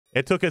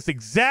It took us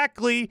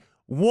exactly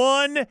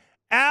 1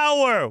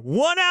 hour.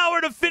 1 hour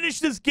to finish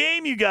this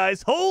game, you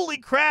guys. Holy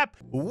crap.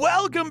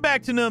 Welcome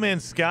back to No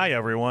Man's Sky,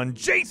 everyone.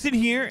 Jason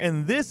here,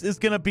 and this is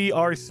going to be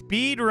our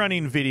speed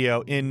running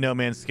video in No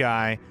Man's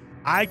Sky.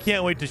 I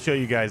can't wait to show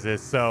you guys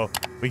this, so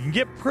we can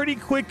get pretty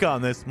quick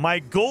on this. My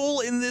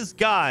goal in this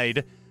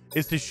guide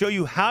is to show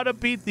you how to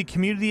beat the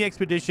Community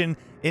Expedition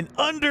in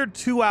under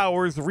 2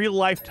 hours real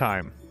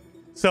lifetime.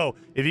 So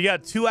if you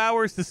got 2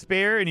 hours to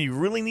spare and you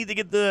really need to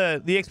get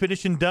the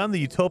expedition done, the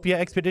Utopia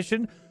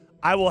Expedition,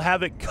 I will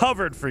have it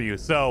covered for you.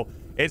 So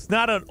it's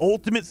not an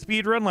ultimate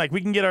speed run. Like,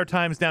 we can get our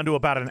times down to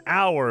about an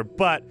hour,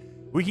 but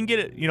we can get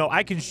it, you know,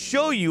 I can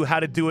show you how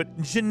to do it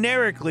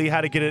generically,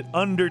 how to get it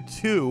under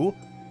 2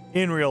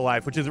 in real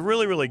life, which is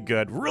really, really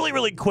good. Really,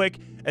 really quick,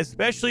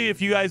 especially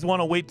if you guys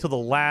want to wait till the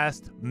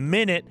last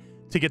minute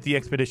to get the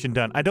expedition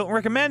done. I don't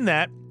recommend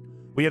that.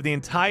 We have the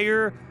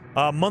entire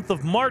month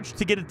of March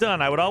to get it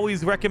done. I would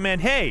always recommend,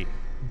 hey,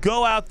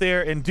 go out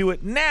there and do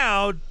it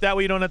now. That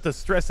way you don't have to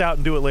stress out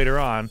and do it later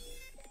on.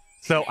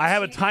 So I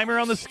have a timer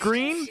on the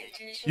screen.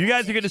 You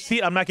guys are going to see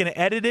it. I'm not going to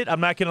edit it. I'm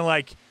not going to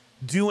like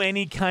do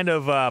any kind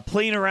of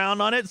playing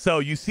around on it. So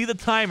you see the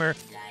timer.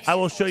 I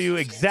will show you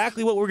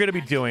exactly what we're going to be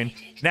doing.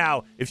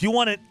 Now, if you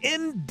want an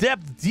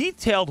in-depth,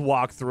 detailed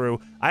walkthrough,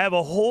 I have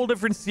a whole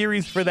different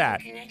series for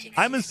that.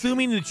 I'm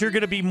assuming that you're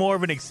going to be more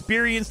of an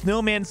experienced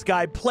No Man's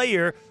Sky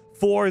player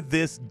for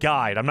this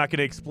guide. I'm not going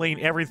to explain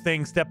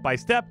everything step by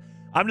step.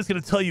 I'm just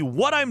going to tell you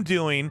what I'm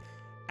doing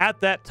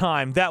at that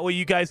time. That way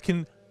you guys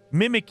can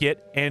mimic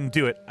it and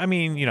do it. I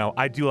mean, you know,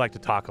 I do like to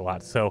talk a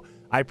lot, so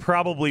I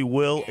probably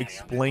will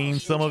explain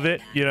some of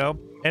it, you know,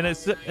 and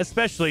it's,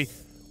 especially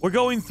we're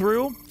going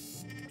through,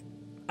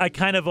 I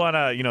kind of want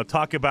to, you know,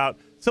 talk about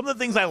some of the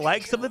things I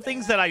like, some of the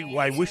things that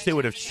I wish they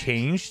would have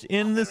changed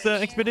in this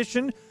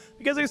expedition,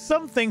 because there's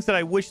some things that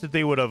I wish that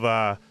they would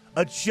have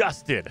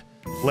adjusted,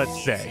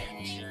 let's say.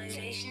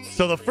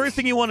 So the first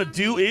thing you want to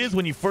do is,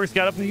 when you first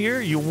got up here,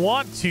 you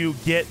want to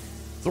get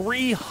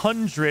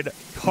 300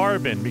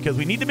 carbon, because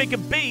we need to make a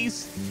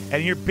base,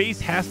 and your base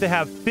has to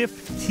have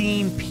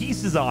 15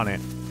 pieces on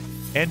it.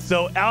 And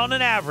so on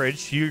an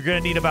average, you're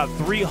going to need about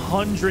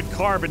 300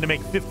 carbon to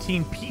make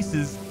 15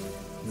 pieces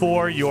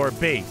for your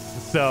base.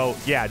 So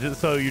yeah,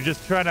 so you're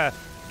just trying to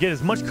get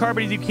as much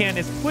carbon as you can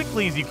as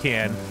quickly as you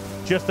can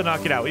just to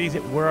knock it out.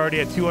 We're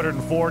already at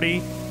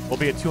 240. We'll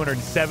be at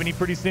 270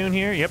 pretty soon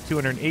here. Yep,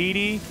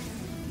 280.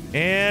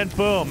 And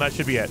boom, that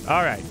should be it.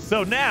 All right,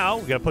 so now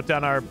we got to put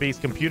down our base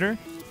computer.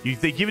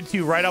 They give it to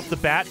you right off the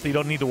bat, so you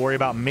don't need to worry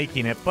about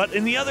making it. But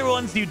in the other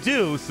ones, you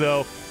do.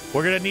 So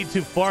we're going to need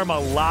to farm a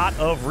lot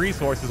of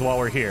resources while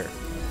we're here.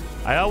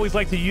 I always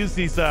like to use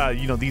these,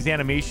 you know, these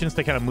animations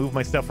to kind of move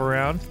my stuff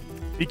around,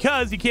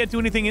 because you can't do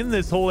anything in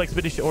this whole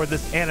expedition or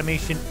this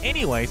animation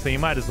anyway, so you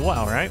might as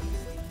well, right?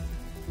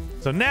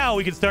 So now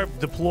we can start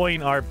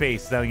deploying our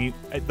base. Now,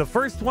 the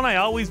first one, I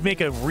always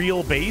make a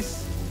real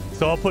base.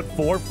 So I'll put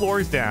 4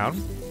 floors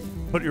down.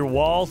 Put your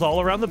walls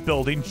all around the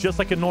building, just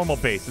like a normal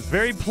base. It's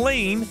very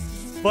plain,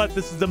 but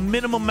this is the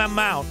minimum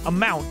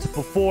amount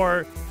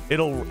before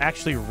it'll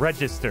actually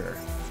register.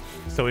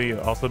 So we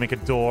also make a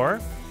door.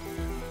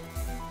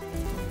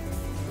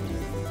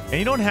 And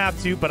you don't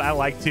have to, but I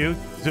like to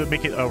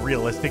make it a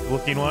realistic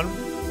looking one.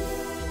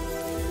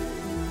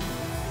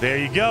 There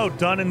you go,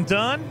 done and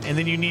done. And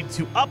then you need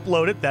to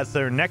upload it. That's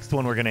our next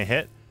one we're gonna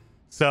hit.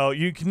 So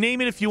you can name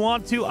it if you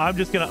want to. I'm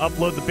just gonna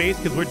upload the base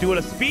because we're doing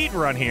a speed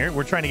run here.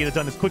 We're trying to get it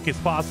done as quick as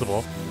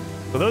possible.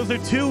 So those are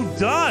 2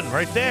 done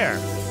right there.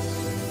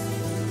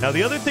 Now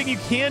the other thing you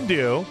can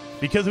do,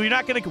 because we're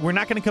not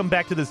gonna come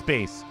back to this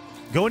base.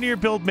 Go into your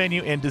build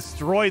menu and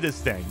destroy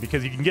this thing,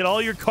 because you can get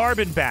all your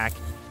carbon back.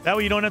 That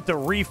way you don't have to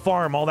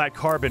refarm all that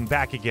carbon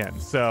back again.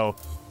 So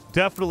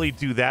definitely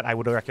do that, I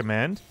would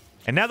recommend.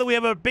 And now that we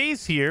have a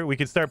base here, we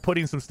can start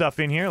putting some stuff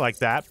in here like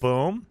that.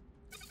 Boom.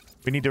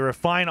 We need to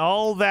refine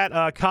all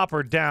that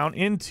copper down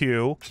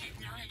into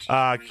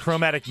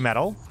chromatic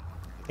metal.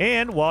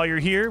 And while you're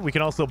here, we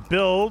can also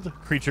build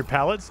creature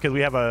pallets, because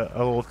we have a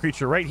little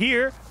creature right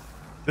here.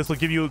 This will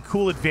give you a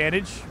cool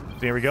advantage.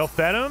 There we go.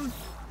 Fed him.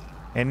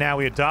 And now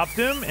we adopt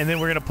him, and then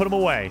we're going to put him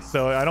away.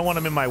 So I don't want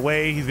him in my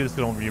way. He's just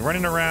going to be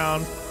running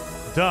around.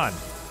 Done.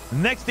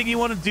 Next thing you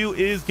want to do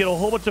is get a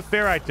whole bunch of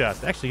ferrite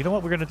dust. Actually, you know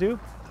what we're going to do?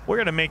 We're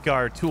going to make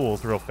our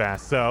tools real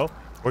fast. So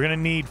we're going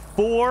to need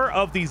 4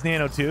 of these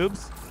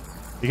nanotubes,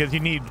 because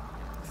you need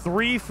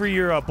 3 for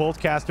your bolt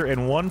caster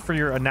and 1 for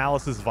your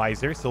analysis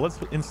visor. So let's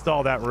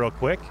install that real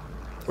quick.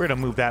 We're going to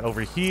move that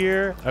over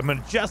here. I'm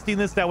adjusting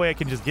this. That way I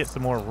can just get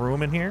some more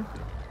room in here.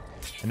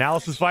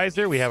 Analysis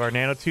visor. We have our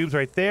nanotubes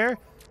right there.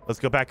 Let's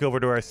go back over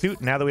to our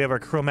suit. Now that we have our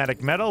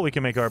chromatic metal, we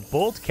can make our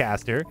bolt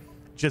caster.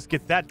 Just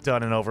get that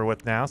done and over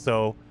with now.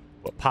 So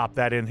we'll pop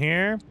that in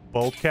here.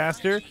 Bolt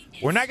caster.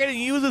 We're not going to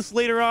use this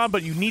later on,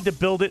 but you need to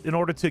build it in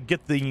order to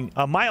get the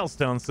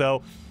milestone.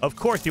 So of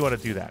course you want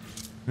to do that.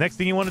 Next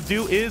thing you want to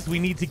do is we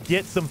need to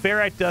get some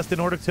ferrite dust in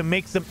order to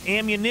make some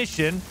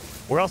ammunition.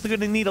 We're also going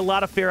to need a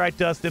lot of ferrite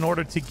dust in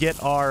order to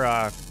get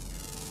our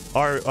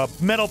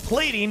metal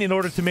plating in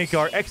order to make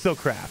our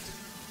exocraft.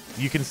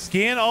 You can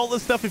scan all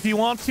this stuff if you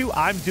want to.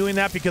 I'm doing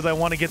that because I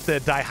want to get the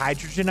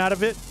dihydrogen out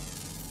of it.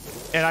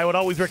 And I would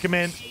always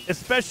recommend,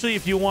 especially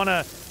if you want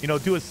to, you know,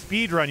 do a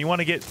speed run, you want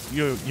to get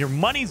your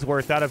money's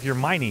worth out of your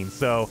mining.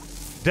 So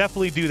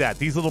definitely do that.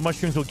 These little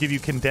mushrooms will give you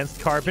condensed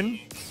carbon.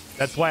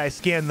 That's why I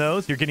scan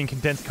those. You're getting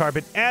condensed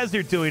carbon as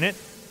you're doing it.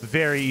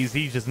 Very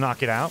easy. Just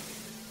knock it out.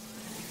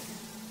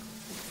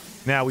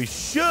 Now we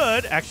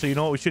should, actually, you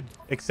know what? We should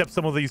accept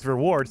some of these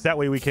rewards. That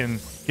way we can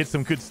get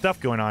some good stuff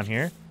going on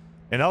here.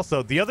 And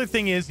also, the other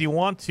thing is you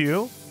want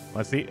to,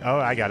 let's see. Oh,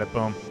 I got it.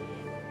 Boom.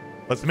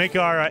 Let's make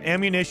our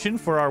ammunition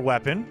for our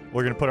weapon.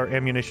 We're going to put our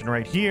ammunition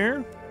right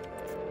here.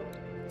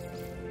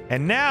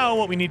 And now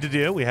what we need to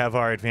do, we have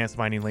our advanced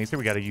mining laser.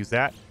 We got to use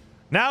that.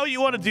 Now what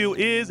you want to do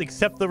is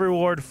accept the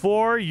reward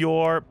for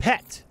your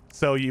pet.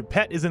 So your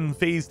pet is in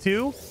phase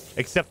 2.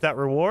 Accept that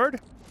reward.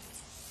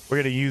 We're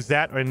going to use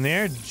that in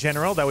there,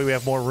 general. That way we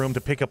have more room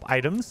to pick up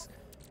items.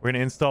 We're going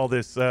to install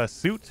this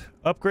suit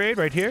upgrade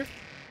right here.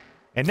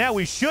 And now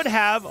we should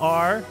have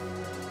our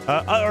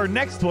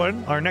next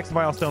one, our next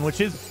milestone,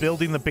 which is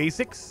building the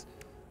basics.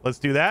 Let's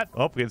do that.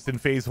 Oh, it's in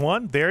phase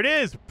 1. There it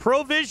is.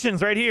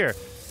 Provisions right here.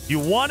 You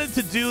wanted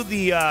to do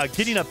the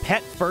getting a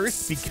pet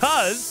first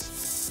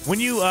because when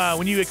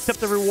you accept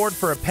the reward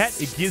for a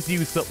pet, it gives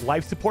you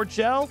life support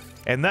gel,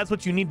 and that's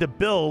what you need to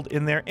build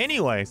in there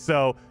anyway.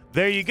 So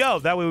there you go.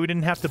 That way we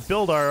didn't have to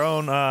build our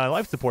own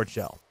life support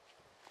gel.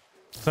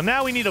 So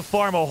now we need to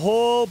farm a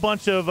whole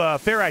bunch of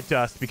ferrite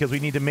dust because we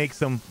need to make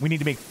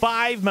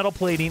 5 metal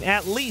plating,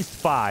 at least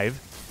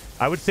 5.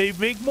 I would say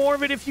make more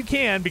of it if you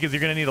can because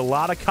you're going to need a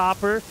lot of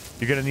copper.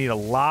 You're going to need a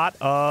lot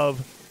of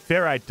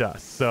ferrite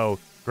dust. So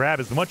grab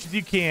as much as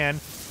you can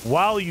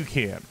while you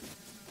can.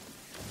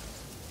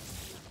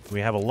 We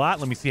have a lot.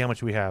 Let me see how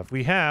much we have.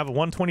 We have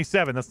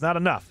 127. That's not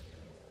enough.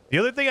 The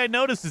other thing I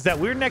noticed is that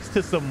we're next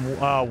to some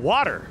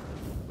water.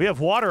 We have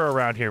water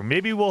around here.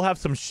 Maybe we'll have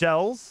some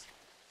shells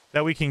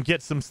that we can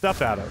get some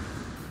stuff out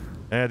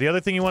of. The other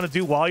thing you want to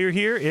do while you're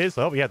here is...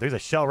 Oh, yeah, there's a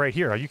shell right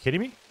here. Are you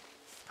kidding me?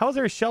 How is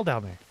there a shell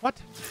down there?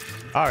 What?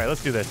 All right,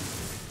 let's do this.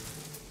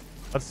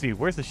 Let's see.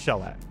 Where's the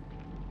shell at?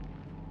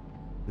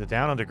 Is it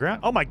down underground?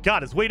 Oh, my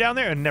God. It's way down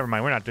there? And never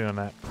mind. We're not doing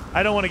that.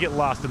 I don't want to get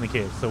lost in the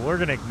cave, so we're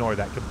going to ignore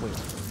that completely.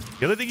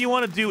 The other thing you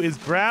want to do is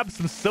grab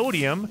some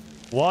sodium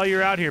while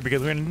you're out here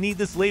because we're going to need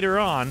this later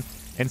on.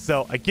 And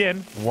so,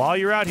 again, while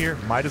you're out here,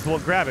 might as well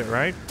grab it,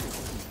 right?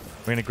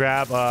 We're going to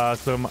grab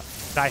some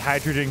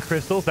dihydrogen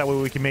crystals. That way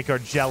we can make our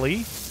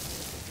jelly.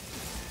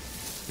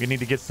 We need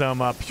to get some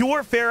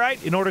pure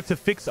ferrite in order to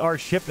fix our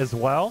ship as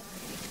well.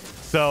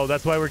 So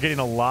that's why we're getting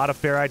a lot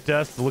of ferrite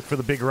dust to look for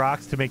the big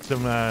rocks to make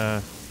some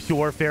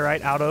pure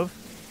ferrite out of.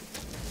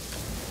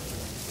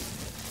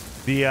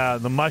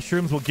 The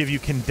mushrooms will give you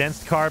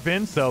condensed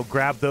carbon, so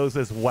grab those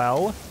as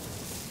well.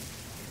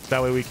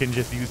 That way we can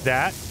just use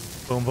that.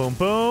 Boom, boom,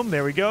 boom.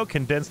 There we go.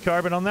 Condensed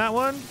carbon on that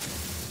one.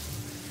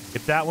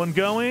 Get that one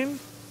going.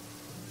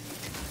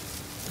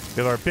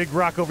 We have our big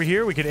rock over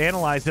here. We can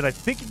analyze it. I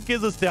think it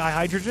gives us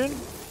dihydrogen.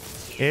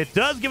 It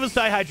does give us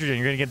dihydrogen.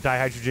 You're going to get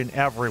dihydrogen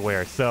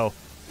everywhere. So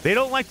they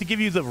don't like to give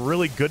you the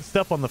really good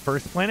stuff on the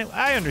first planet.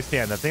 I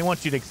understand that. They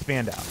want you to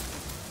expand out.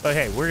 But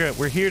hey,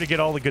 we're here to get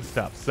all the good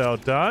stuff. So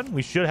done.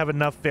 We should have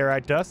enough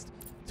ferrite dust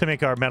to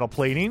make our metal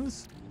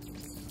platings.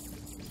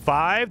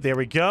 5. There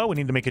we go. We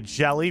need to make a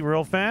jelly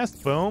real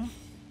fast. Boom.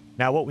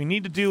 Now what we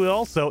need to do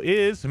also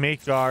is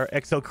make our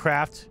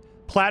exocraft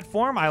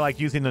platform. I like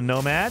using the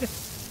Nomad.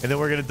 And then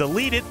we're going to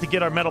delete it to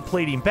get our metal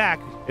plating back.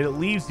 It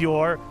leaves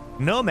your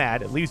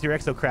Nomad. It leaves your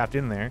exocraft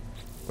in there.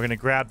 We're going to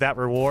grab that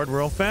reward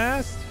real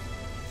fast.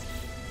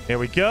 There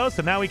we go.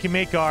 So now we can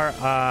make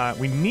our...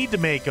 we need to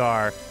make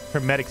our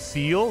hermetic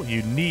seal.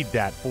 You need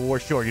that for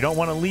sure. You don't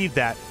want to leave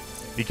that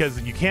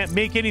because you can't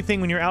make anything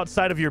when you're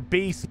outside of your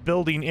base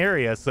building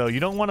area. So you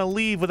don't want to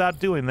leave without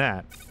doing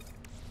that.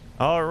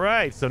 All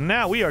right. So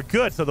now we are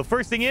good. So the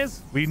first thing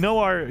is we know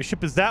our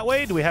ship is that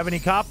way. Do we have any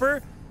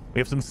copper? We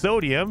have some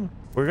sodium.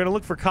 We're going to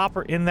look for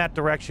copper in that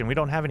direction. We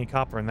don't have any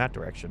copper in that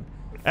direction.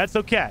 That's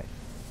okay.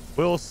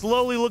 We'll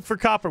slowly look for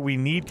copper. We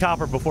need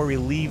copper before we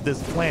leave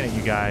this planet,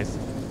 you guys.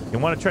 You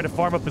want to try to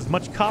farm up as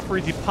much copper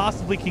as you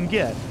possibly can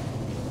get.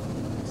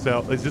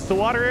 So, is this the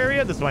water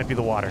area? This might be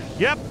the water.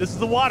 Yep, this is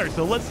the water.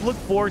 So let's look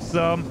for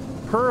some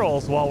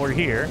pearls while we're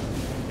here,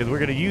 because we're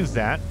going to use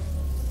that.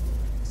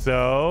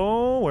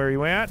 So, where are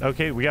you at?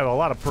 Okay, we got a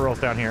lot of pearls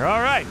down here. All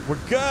right, we're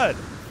good.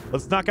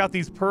 Let's knock out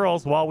these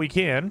pearls while we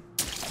can.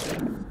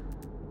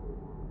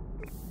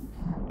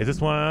 Is this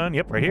one?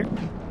 Yep, right here.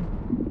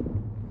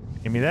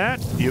 Give me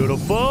that.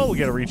 Beautiful. We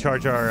got to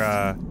recharge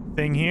our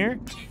thing here.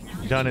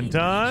 Done and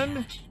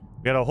done.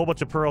 We got a whole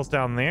bunch of pearls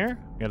down there.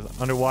 We got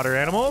underwater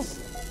animals.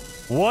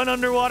 1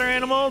 underwater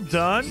animal.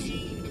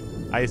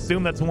 Done. I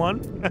assume that's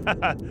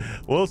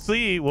 1. We'll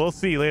see. We'll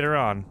see later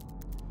on.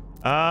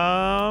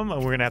 We're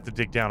going to have to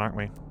dig down, aren't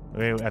we?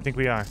 I think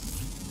we are.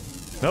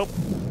 Nope.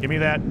 Give me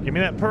that. Give me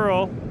that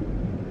pearl.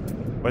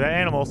 Or that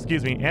animal.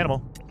 Excuse me.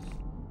 Animal.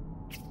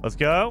 Let's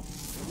go.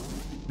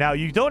 Now,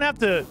 you don't have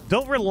to...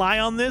 Don't rely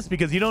on this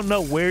because you don't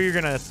know where you're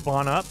going to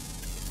spawn up.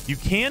 You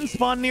can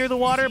spawn near the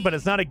water, but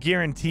it's not a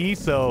guarantee,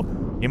 so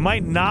you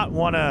might not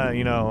want to,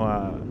 you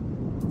know,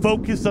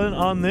 focus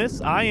on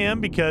this. I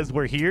am, because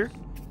we're here,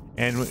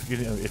 and you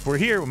know, if we're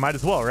here, we might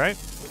as well, right?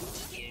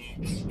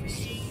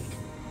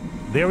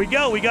 There we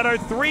go. We got our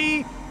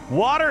 3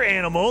 water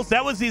animals.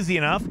 That was easy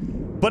enough.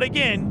 But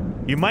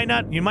again, you might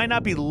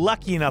not be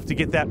lucky enough to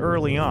get that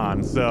early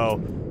on.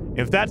 So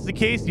if that's the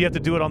case, you have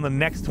to do it on the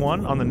next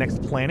one, on the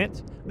next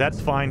planet.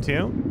 That's fine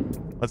too.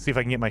 Let's see if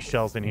I can get my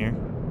shells in here.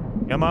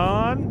 Come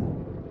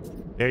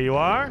on. There you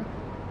are.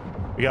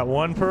 We got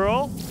 1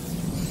 pearl.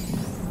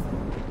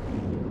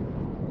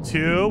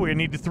 2. We're gonna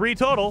need 3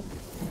 total.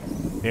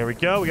 There we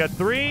go. We got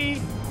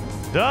 3.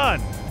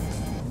 Done.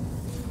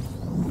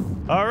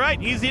 All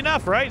right, easy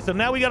enough, right? So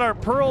now we got our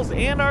pearls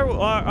and our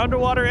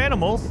underwater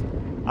animals.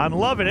 I'm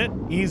loving it.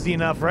 Easy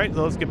enough, right?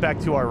 So let's get back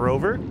to our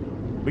rover.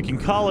 We can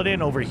call it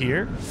in over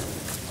here.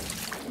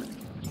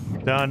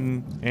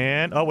 Done.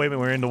 And oh, wait a minute,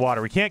 we're in the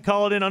water. We can't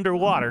call it in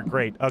underwater.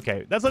 Great.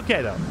 Okay, that's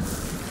okay though.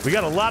 We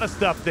got a lot of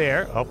stuff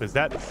there. Oh, is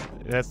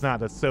that's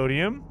not the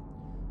sodium?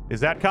 Is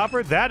that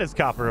copper? That is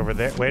copper over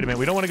there. Wait a minute.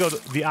 We don't want to go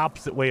the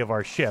opposite way of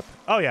our ship.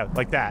 Oh yeah,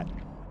 like that.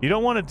 You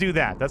don't want to do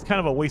that. That's kind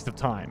of a waste of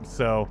time.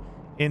 So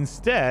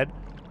instead,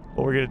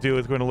 what we're going to do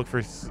is we're going to look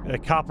for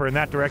copper in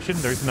that direction.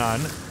 There's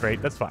none.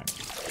 Great, that's fine.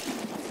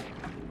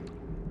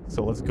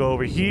 So let's go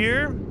over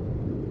here.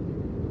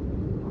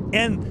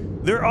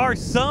 And there are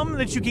some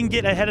that you can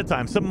get ahead of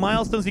time. Some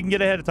milestones you can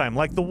get ahead of time,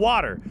 like the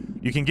water.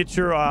 You can get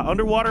your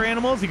underwater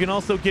animals. You can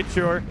also get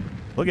your...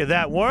 Look at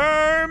that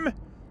worm!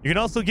 You can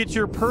also get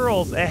your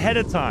pearls ahead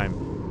of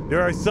time.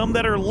 There are some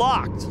that are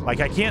locked.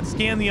 Like I can't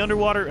scan the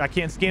underwater... I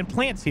can't scan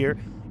plants here.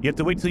 You have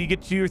to wait till you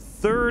get to your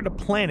 3rd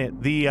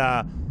planet,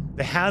 the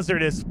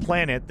hazardous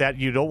planet that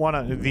you don't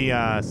want to,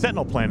 the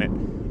Sentinel planet.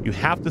 You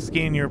have to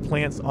scan your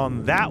plants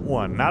on that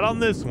one, not on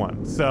this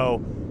one.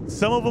 So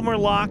some of them are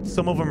locked,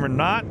 some of them are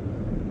not.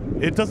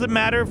 It doesn't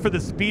matter for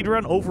the speed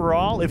run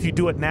overall. If you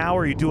do it now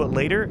or you do it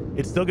later,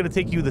 it's still going to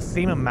take you the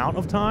same amount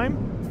of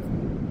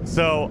time.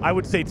 So I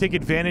would say take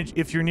advantage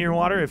if you're near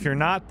water. If you're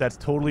not, that's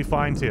totally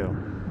fine too.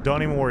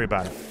 Don't even worry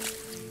about it.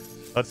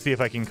 Let's see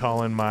if I can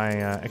call in my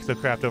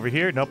exocraft over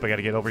here. Nope, I got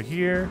to get over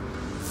here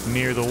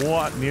near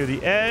the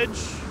edge.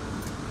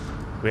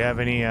 We have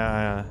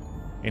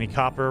any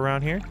copper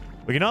around here?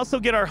 We can also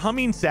get our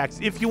humming sacks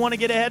if you want to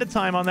get ahead of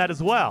time on that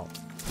as well.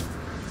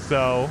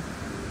 So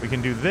we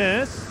can do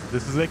this.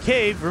 This is a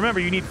cave.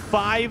 Remember, you need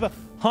 5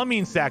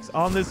 humming sacks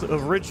on this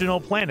original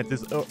planet.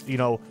 This you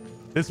know,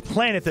 this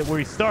planet that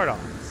we start on.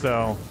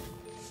 So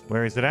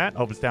where is it at?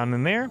 Oh, it's down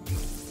in there.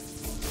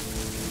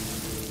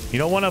 You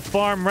don't want to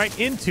farm right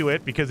into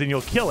it because then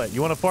you'll kill it. You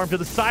want to farm to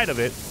the side of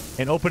it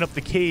and open up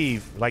the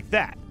cave like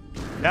that.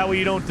 That way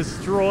you don't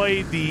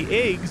destroy the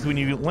eggs when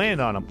you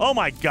land on them. Oh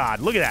my god,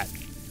 look at that.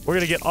 We're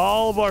going to get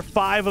all of our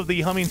 5 of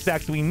the humming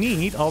sacks we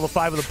need, all the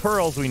 5 of the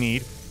pearls we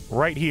need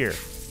right here.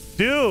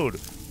 Dude,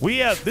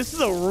 this is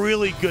a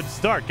really good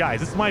start, guys.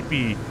 This might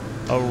be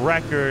a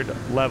record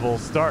level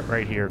start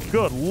right here.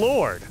 Good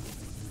lord.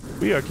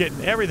 We are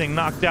getting everything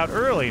knocked out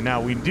early.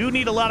 Now, we do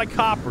need a lot of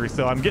copper,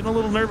 so I'm getting a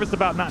little nervous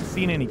about not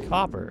seeing any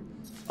copper.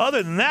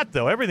 Other than that,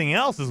 though, everything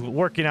else is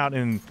working out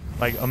in,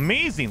 like,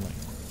 amazingly.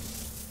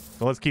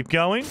 So let's keep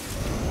going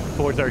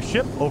towards our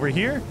ship over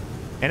here.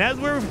 And as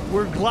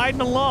we're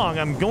gliding along,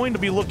 I'm going to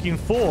be looking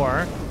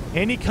for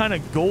any kind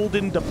of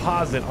golden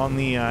deposit on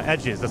the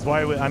edges. That's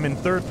why I'm in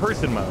 3rd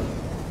person mode.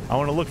 I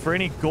want to look for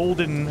any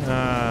golden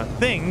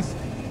things.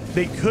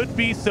 They could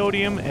be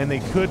sodium and they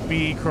could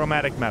be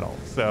chromatic metal.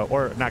 So,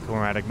 or not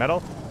chromatic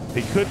metal.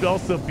 They could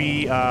also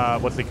be,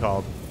 what's it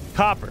called?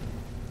 Copper.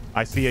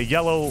 I see a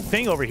yellow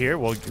thing over here.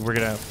 Well, we're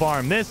going to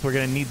farm this. We're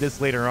going to need this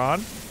later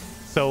on.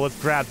 So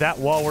let's grab that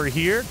while we're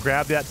here.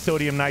 Grab that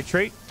sodium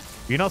nitrate.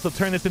 You can also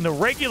turn this into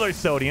regular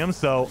sodium.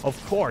 So,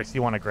 of course,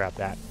 you want to grab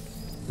that.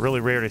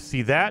 Really rare to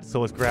see that. So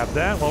let's grab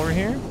that while we're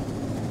here.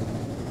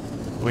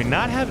 Do we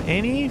not have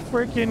any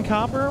freaking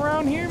copper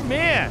around here?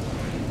 Man,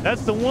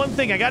 that's the one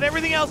thing. I got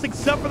everything else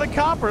except for the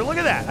copper. Look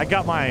at that. I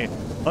got my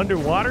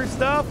underwater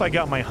stuff. I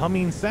got my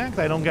humming sacks.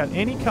 I don't got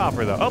any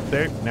copper, though. Oh,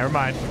 there. Never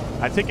mind.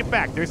 I take it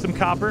back. There's some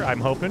copper,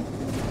 I'm hoping.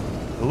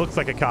 It looks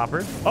like a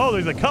copper. Oh,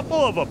 there's a couple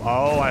of them.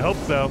 Oh, I hope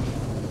so.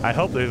 I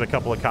hope there's a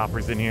couple of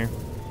coppers in here.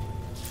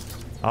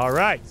 All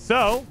right.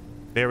 So,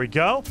 there we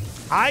go.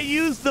 I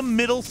use the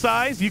middle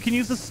size. You can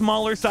use the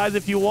smaller size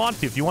if you want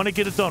to. If you want to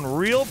get it done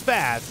real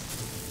fast,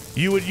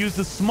 you would use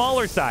the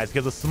smaller size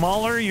because the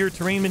smaller your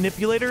terrain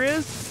manipulator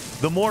is,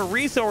 the more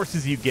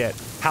resources you get.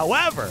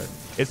 However,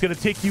 it's going to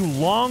take you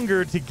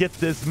longer to get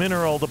this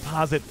mineral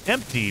deposit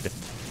emptied.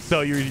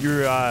 So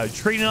you're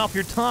trading off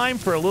your time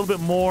for a little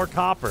bit more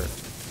copper.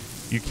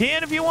 You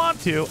can if you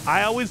want to.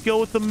 I always go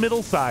with the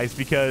middle size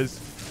because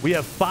we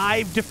have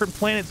 5 different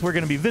planets we're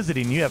going to be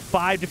visiting. You have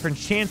 5 different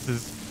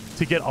chances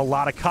to get a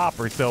lot of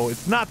copper, so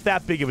it's not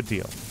that big of a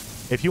deal.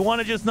 If you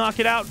want to just knock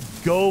it out,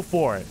 go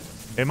for it.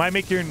 It might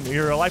make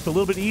your life a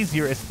little bit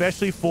easier,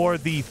 especially for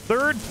the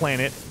 3rd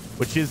planet,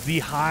 which is the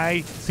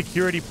high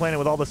security planet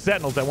with all the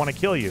sentinels that want to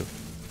kill you.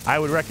 I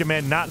would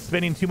recommend not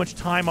spending too much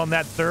time on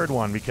that third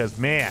one because,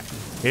 man,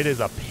 it is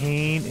a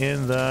pain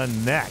in the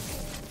neck.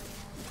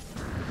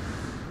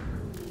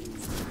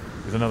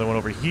 There's another one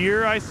over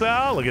here I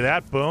saw. Look at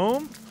that.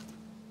 Boom.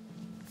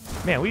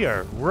 Man, we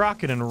are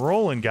rocking and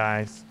rolling,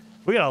 guys.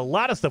 We got a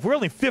lot of stuff. We're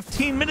only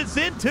 15 minutes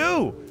in,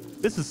 too.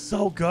 This is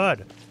so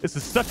good. This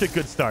is such a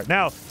good start.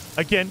 Now,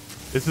 again,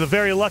 this is a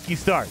very lucky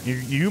start.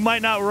 You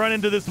might not run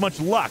into this much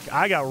luck.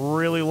 I got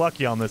really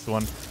lucky on this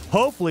one.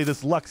 Hopefully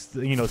this luck,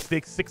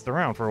 sticks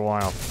around for a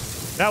while.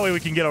 That way we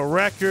can get a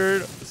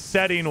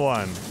record-setting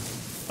one.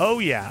 Oh,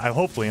 yeah. I'm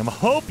hoping.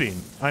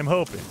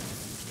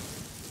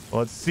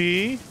 Let's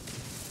see.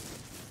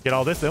 Get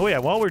all this. Oh, yeah.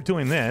 While we're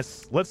doing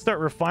this, let's start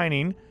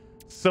refining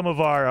some of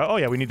our...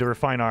 we need to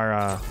refine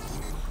our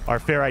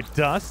ferrite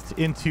dust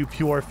into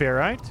pure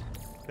ferrite.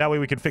 That way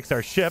we can fix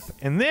our ship.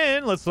 And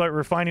then let's start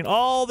refining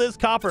all this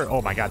copper.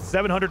 Oh, my God.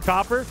 700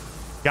 copper?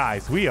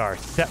 Guys, we are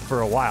set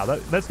for a while.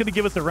 That's going to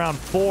give us around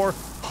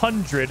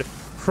 400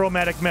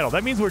 chromatic metal.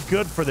 That means we're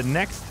good for the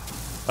next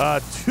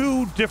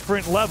 2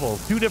 different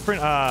levels, 2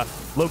 different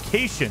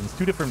locations,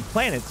 2 different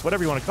planets,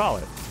 whatever you want to call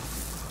it.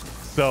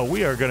 So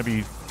we are going to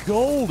be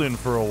golden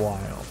for a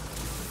while.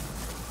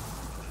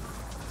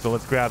 So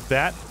let's grab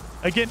that.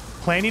 Again,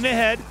 planning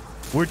ahead.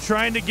 We're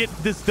trying to get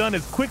this done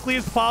as quickly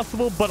as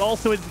possible, but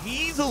also as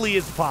easily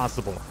as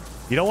possible.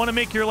 You don't want to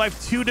make your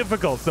life too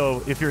difficult.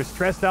 So if you're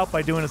stressed out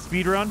by doing a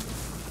speed run,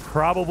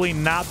 probably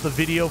not the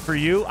video for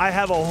you. I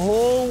have a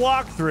whole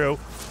walkthrough,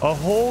 a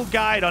whole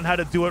guide on how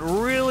to do it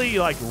really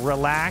like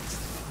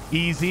relaxed,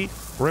 easy.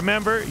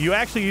 Remember, you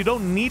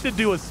don't need to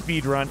do a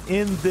speed run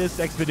in this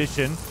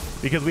expedition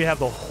because we have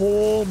the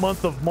whole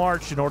month of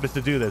March in order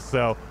to do this.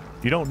 So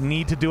you don't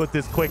need to do it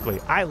this quickly.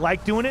 I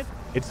like doing it.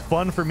 It's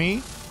fun for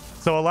me.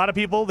 So a lot of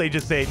people, they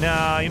just say,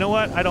 nah, you know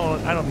what? I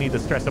don't need the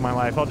stress in my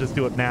life. I'll just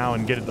do it now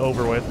and get it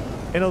over with.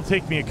 And it'll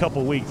take me a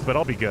couple weeks, but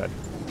I'll be good.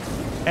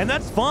 And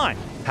that's fine.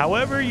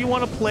 However you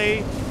want to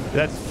play,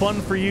 that's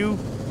fun for you,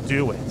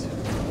 do it.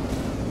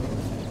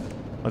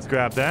 Let's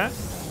grab that.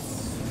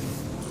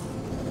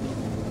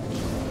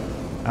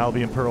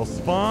 Albion Pearl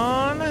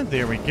spawn.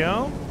 There we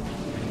go.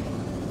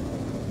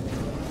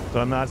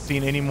 So I'm not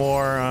seeing any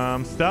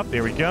more stuff.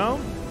 There we go.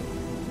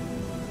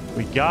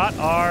 We got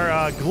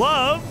our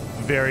glove.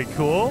 Very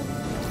cool.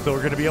 So we're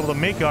going to be able to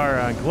make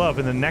our glove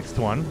in the next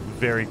one.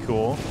 Very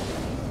cool.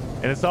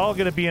 And it's all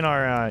going to be in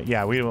our...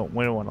 we don't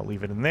want to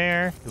leave it in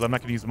there because I'm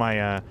not going to use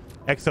my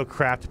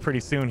exocraft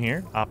pretty soon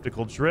here.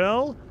 Optical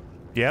drill.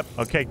 Yep.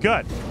 Okay,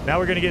 good. Now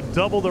we're going to get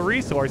double the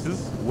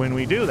resources when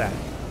we do that.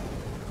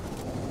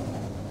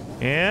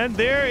 And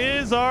there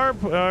is our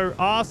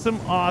awesome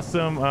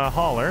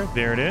hauler.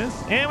 There it is.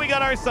 And we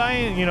got our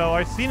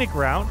scenic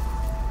route.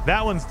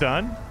 That one's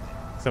done.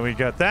 So we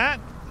got that.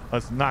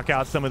 Let's knock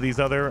out some of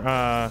these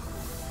other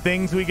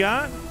things we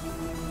got.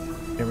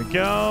 There we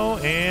go.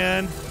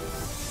 And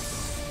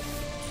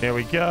there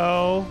we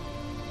go.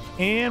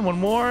 And one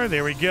more.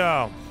 There we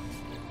go.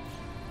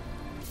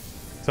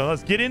 So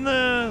let's get in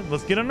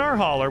our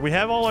hauler. We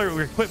have all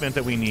our equipment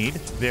that we need.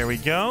 There we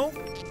go.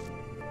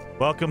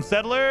 Welcome,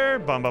 settler.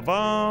 Bum, bum,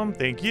 bum.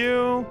 Thank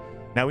you.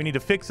 Now we need to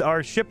fix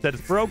our ship that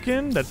is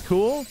broken. That's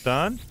cool.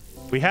 Done.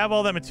 We have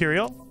all that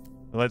material.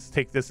 Let's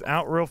take this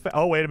out real fast.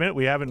 Oh, wait a minute.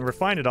 We haven't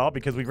refined it all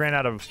because we ran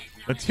out of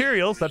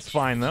materials. That's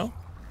fine, though.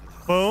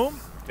 Boom.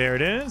 There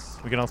it is.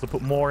 We can also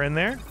put more in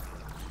there.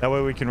 That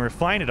way we can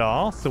refine it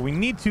all. So we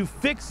need to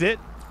fix it.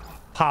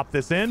 Pop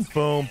this in.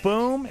 Boom,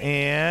 boom.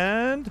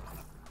 And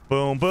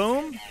boom,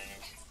 boom.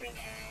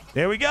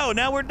 There we go.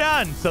 Now we're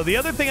done. So the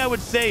other thing I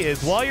would say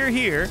is while you're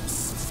here,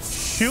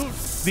 shoot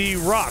the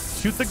rocks,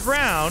 shoot the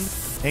ground,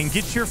 and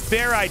get your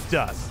ferrite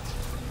dust.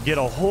 Get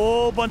a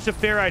whole bunch of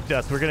ferrite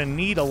dust. We're going to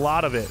need a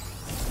lot of it.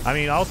 I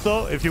mean,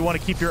 also, if you want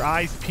to keep your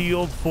eyes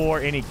peeled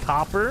for any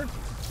copper,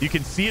 you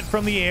can see it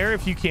from the air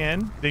if you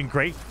can. Then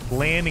great,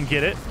 land and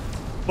get it.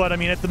 But, I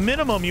mean, at the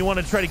minimum, you want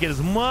to try to get as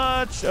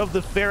much of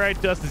the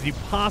ferrite dust as you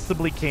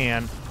possibly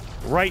can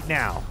right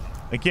now.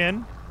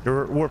 Again,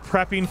 we're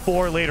prepping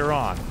for later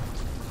on.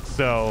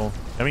 So,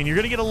 I mean, you're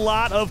going to get a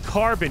lot of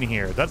carbon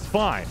here. That's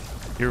fine.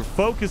 You're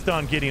focused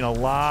on getting a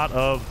lot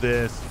of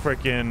this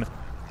frickin'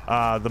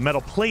 the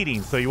metal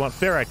plating, so you want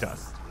ferrite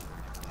dust.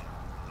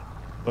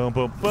 Boom,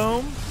 boom,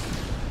 boom.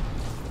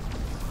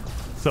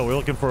 So we're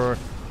looking for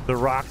the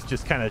rocks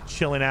just kind of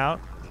chilling out.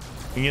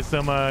 You can get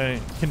some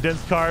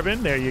condensed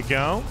carbon. There you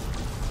go.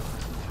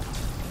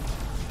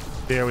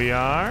 There we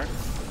are.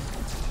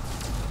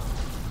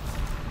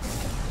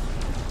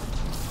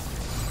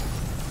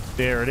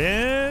 There it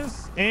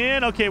is.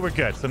 And okay, we're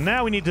good. So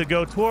now we need to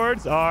go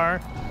towards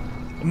our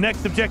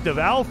next objective,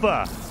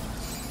 Alpha.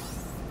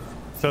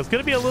 So it's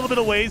going to be a little bit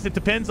of ways. It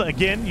depends.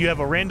 Again, you have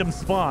a random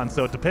spawn,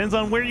 so it depends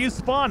on where you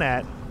spawn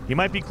at. You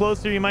might be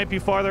closer, you might be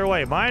farther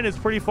away. Mine is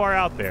pretty far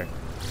out there.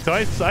 So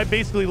I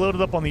basically loaded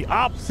up on the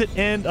opposite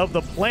end of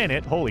the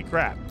planet. Holy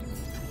crap.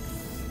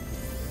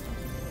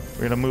 We're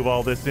going to move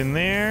all this in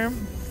there,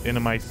 into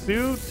my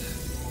suit.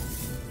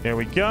 There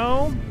we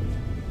go.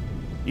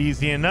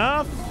 Easy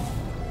enough.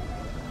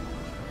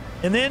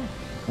 And then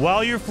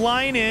While you're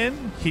flying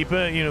in, keep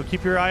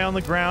your eye on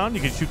the ground.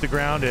 You can shoot the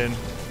ground and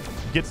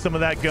get some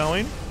of that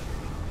going.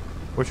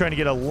 We're trying to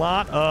get a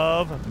lot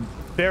of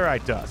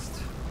ferrite dust.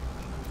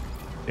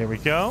 There we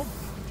go.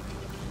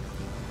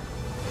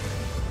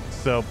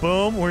 So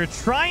boom, we're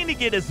trying to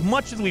get as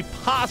much as we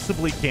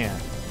possibly can.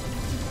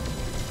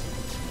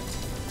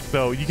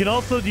 So you can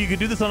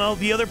do this on all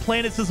the other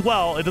planets as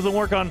well. It doesn't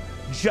work on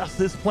just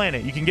this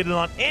planet. You can get it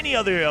on any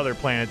other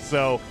planet.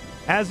 So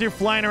as you're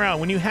flying around,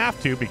 when you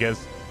have to,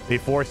 because they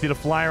force you to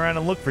fly around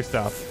and look for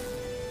stuff,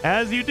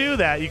 as you do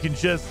that, you can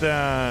just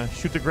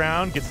shoot the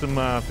ground, get some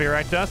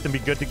ferrite dust, and be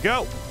good to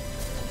go.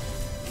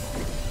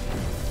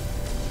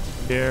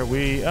 There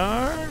we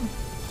are.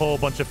 Whole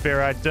bunch of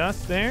ferrite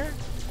dust there.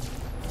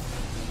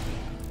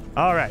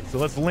 All right, so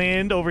let's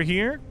land over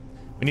here.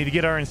 We need to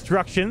get our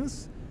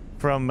instructions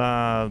from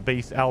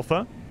base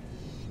Alpha.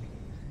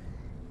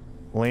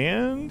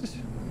 Land.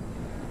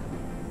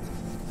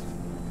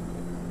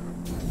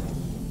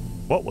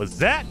 What was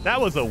that?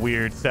 That was a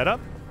weird setup.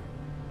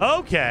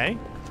 Okay.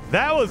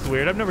 That was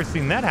weird. I've never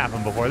seen that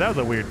happen before. That was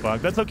a weird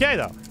bug. That's okay,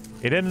 though.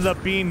 It ended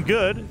up being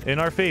good in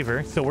our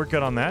favor, so we're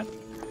good on that.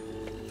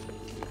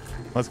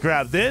 Let's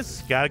grab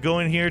this. Gotta go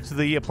in here to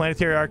the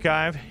planetary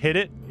archive. Hit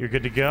it. You're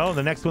good to go.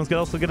 The next one's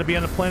also going to be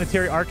on the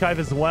planetary archive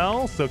as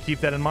well, so keep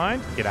that in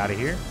mind. Get out of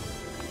here.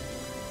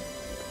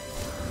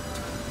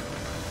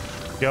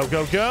 Go,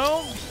 go,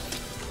 go.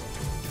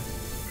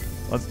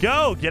 Let's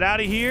go. Get out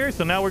of here.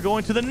 So now we're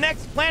going to the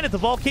next planet, the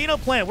volcano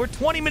planet. We're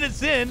 20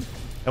 minutes in,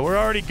 and we're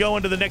already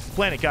going to the next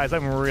planet. Guys,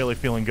 I'm really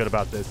feeling good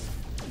about this.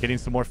 Getting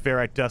some more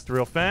ferrite dust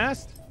real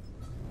fast.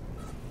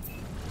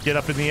 Get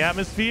up in the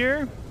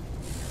atmosphere.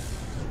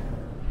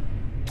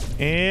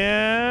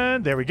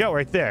 And there we go,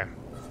 right there.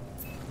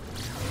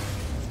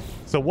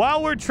 So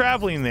while we're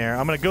traveling there,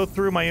 I'm going to go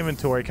through my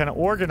inventory, kind of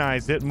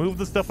organize it, move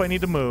the stuff I need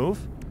to move,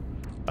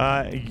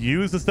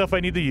 use the stuff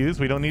I need to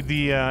use. We don't need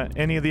the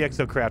any of the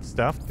exocraft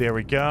stuff. There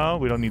we go.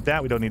 We don't need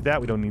that. We don't need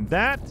that. We don't need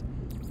that.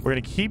 We're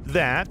going to keep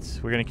that.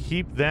 We're going to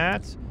keep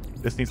that.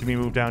 This needs to be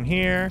moved down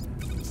here.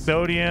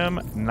 Sodium,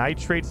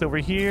 nitrates over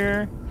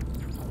here.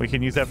 We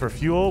can use that for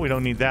fuel. We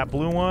don't need that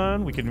blue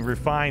one. We can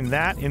refine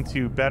that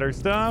into better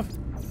stuff.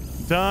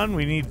 Done.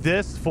 We need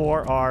this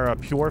for our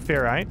pure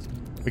ferrite.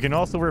 We can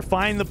also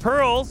refine the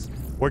pearls.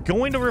 We're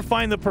going to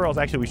refine the pearls.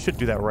 Actually, we should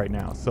do that right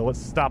now. So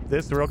let's stop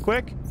this real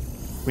quick.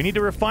 We need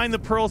to refine the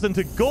pearls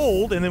into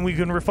gold, and then we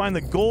can refine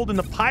the gold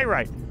into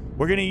pyrite.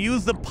 We're going to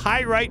use the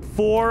pyrite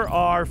for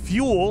our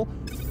fuel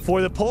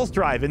for the pulse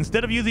drive.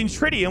 Instead of using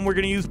tritium, we're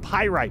going to use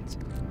pyrite.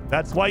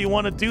 That's why you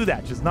want to do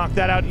that. Just knock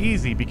that out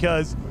easy,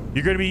 because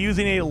you're going to be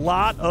using a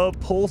lot of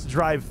pulse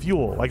drive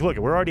fuel. Like, look,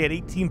 we're already at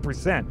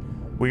 18%.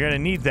 We're going to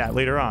need that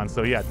later on.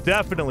 So, yeah,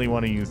 definitely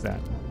want to use that.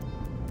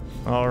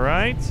 All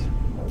right.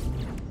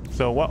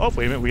 So, oh,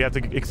 wait a minute. We have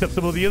to accept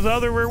some of these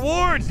other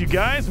rewards, you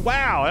guys.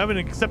 Wow, I haven't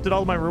accepted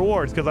all of my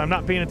rewards because I'm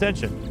not paying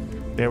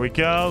attention. There we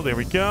go. There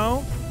we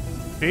go.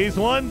 Phase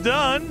 1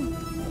 done.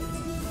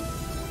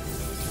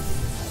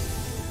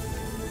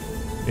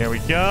 There we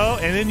go.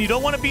 And then you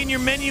don't want to be in your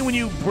menu when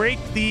you break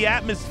the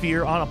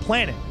atmosphere on a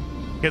planet,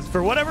 because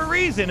for whatever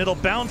reason, it'll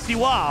bounce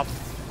you off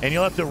and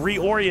you'll have to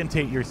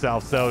reorientate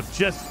yourself. So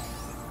just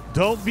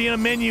don't be in a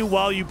menu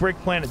while you break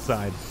planet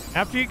side.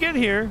 After you get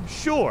here,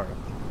 sure,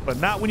 but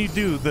not when you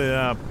do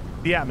the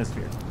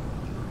atmosphere.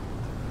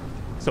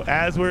 So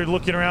as we're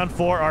looking around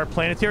for our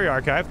planetary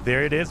archive,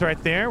 there it is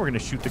right there. We're going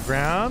to shoot the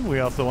ground. We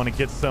also want to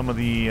get some of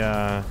the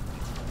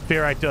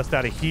ferrite dust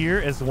out of here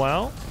as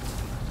well.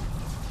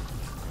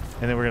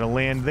 And then we're going to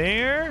land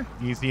there.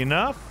 Easy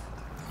enough.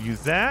 Use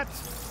that.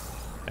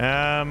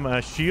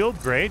 A shield.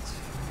 Great.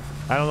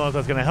 I don't know if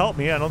that's going to help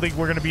me. I don't think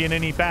we're going to be in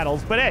any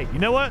battles. But hey, you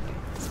know what?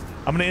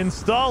 I'm going to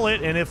install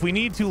it, and if we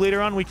need to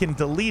later on, we can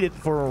delete it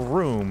for a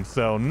room.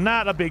 So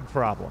not a big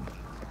problem.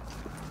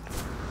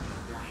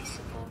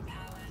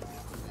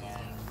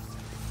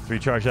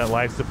 Recharge that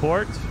life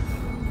support.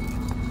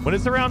 When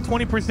it's around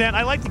 20%,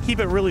 I like to keep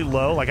it really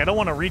low. Like, I don't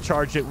want to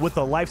recharge it with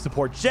a life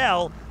support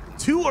gel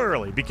too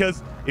early,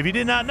 because if you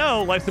did not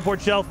know, life support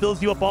gel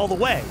fills you up all the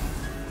way.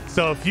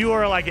 So if you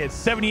are like at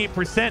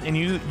 78% and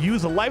you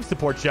use a life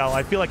support gel,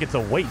 I feel like it's a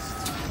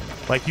waste.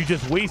 Like, you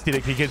just wasted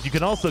it, because you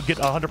can also get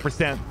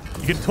 100%.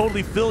 You can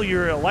totally fill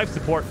your life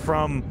support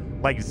from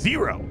like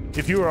 0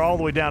 if you were all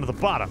the way down to the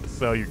bottom.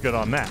 So you're good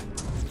on that.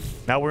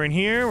 Now we're in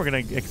here. We're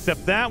going to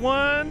accept that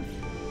one.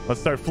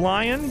 Let's start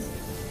flying.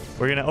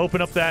 We're going to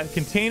open up that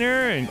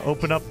container and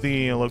open up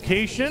the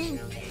location.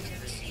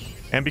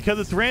 And because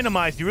it's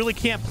randomized, you really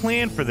can't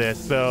plan for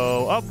this.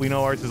 So, oh, we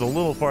know ours is a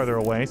little farther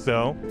away.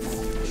 So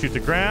shoot the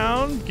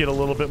ground, get a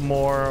little bit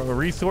more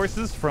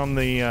resources from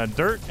the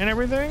dirt and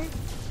everything.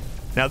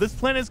 Now, this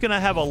planet is going to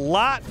have a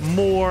lot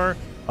more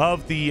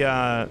of the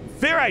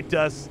ferrite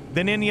dust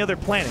than any other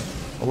planet.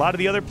 A lot of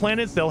the other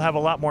planets, they'll have a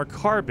lot more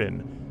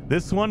carbon.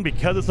 This one,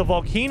 because it's a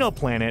volcano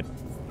planet,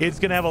 it's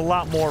going to have a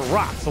lot more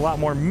rocks, a lot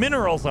more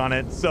minerals on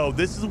it. So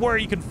this is where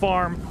you can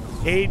farm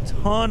a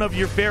ton of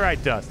your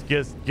ferrite dust.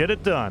 Just get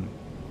it done.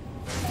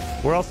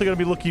 We're also going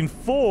to be looking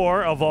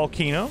for a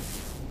volcano.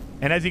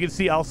 And as you can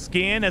see, I'll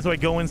scan as I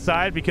go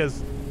inside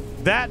because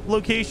that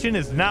location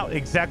is not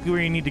exactly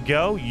where you need to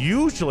go.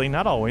 Usually,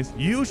 not always,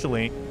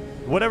 usually,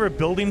 whatever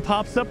building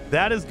pops up,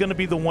 that is going to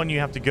be the one you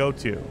have to go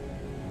to.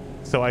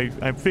 So I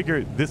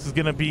figure this is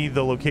going to be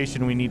the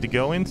location we need to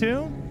go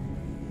into.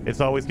 It's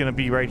always going to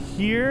be right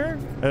here,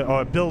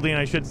 or a building,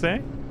 I should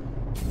say.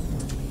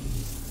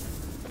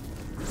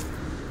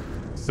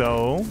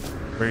 So,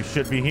 we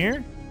should be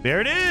here.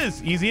 There it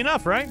is. Easy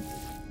enough, right?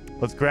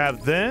 Let's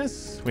grab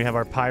this. We have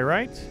our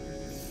pyrite.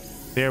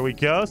 There we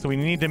go. So we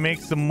need to make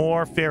some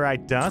more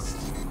ferrite dust.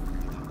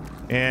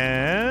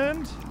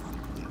 And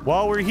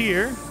while we're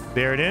here,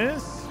 there it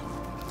is.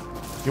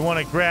 You want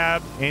to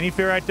grab any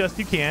ferrite dust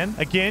you can.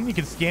 Again, you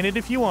can scan it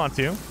if you want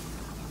to.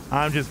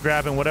 I'm just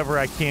grabbing whatever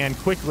I can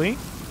quickly.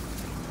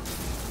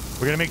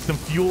 We're going to make some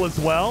fuel as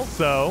well.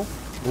 So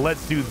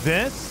let's do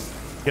this.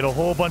 Get a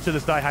whole bunch of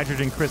this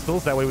dihydrogen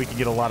crystals. That way we can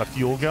get a lot of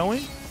fuel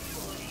going.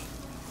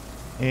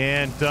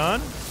 And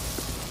done.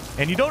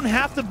 And you don't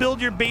have to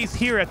build your base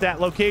here at that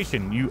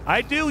location.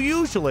 I do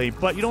usually,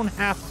 but you don't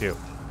have to.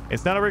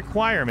 It's not a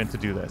requirement to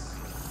do this.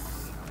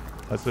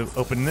 Let's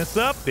open this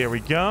up. There we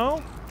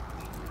go.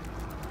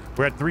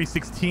 We're at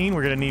 316.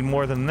 We're going to need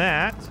more than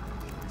that.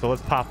 So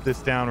let's pop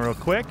this down real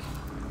quick.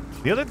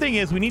 The other thing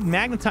is we need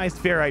magnetized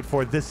ferrite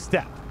for this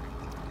step.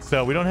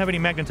 So we don't have any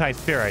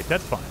magnetized ferrite.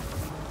 That's fine.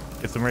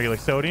 Get some regular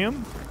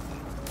sodium.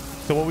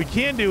 So what we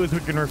can do is we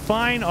can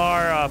refine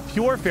our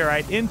pure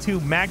ferrite into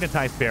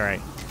magnetized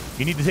ferrite.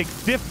 You need to take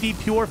 50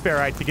 pure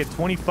ferrite to get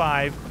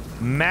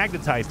 25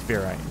 magnetized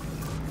ferrite.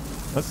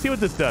 Let's see what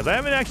this does. I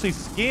haven't actually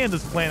scanned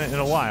this planet in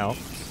a while.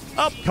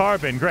 Oh,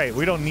 carbon. Great.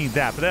 We don't need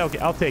that, but okay,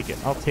 I'll take it.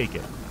 I'll take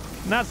it.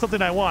 Not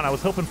something I want. I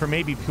was hoping for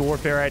maybe pure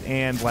ferrite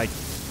and like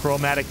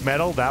chromatic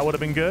metal. That would have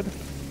been good.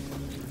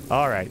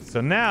 All right. So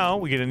now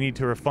we're going to need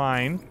to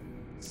refine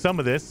some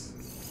of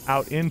this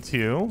out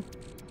into...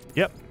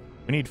 Yep.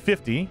 We need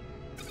 50.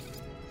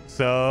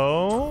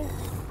 So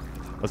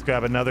let's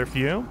grab another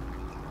few.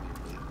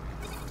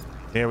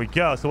 There we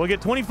go. So we'll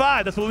get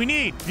 25. That's what we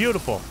need.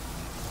 Beautiful.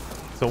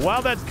 So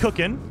while that's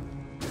cooking,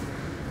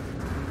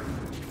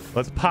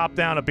 let's pop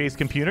down a base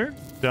computer.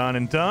 Done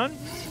and done.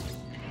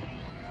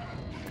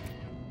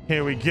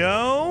 Here we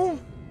go.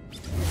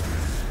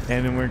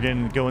 And then we're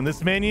going to go in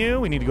this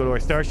menu. We need to go to our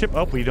starship.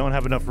 Oh, we don't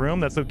have enough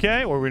room. That's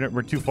okay. Or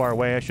we're too far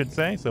away, I should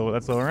say. So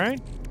that's all right.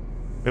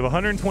 We have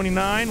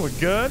 129. We're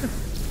good.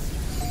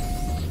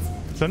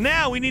 So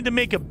now we need to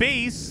make a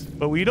base,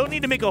 but we don't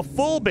need to make a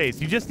full base.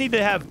 You just need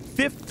to have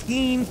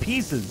 15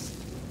 pieces.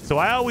 So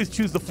I always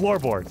choose the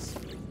floorboards.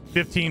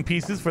 15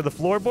 pieces for the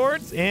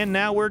floorboards, and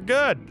now we're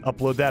good.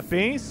 Upload that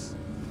base.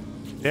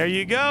 There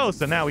you go.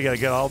 So now we got to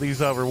get all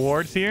these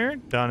rewards here.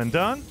 Done and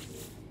done.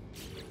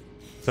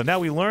 So now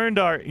we learned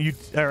our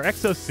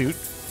exosuit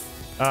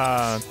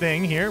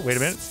thing here. Wait a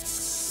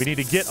minute. We need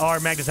to get our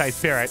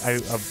magnetized ferrite.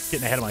 I'm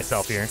getting ahead of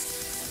myself here.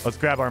 Let's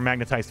grab our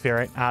magnetized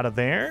ferrite out of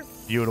there.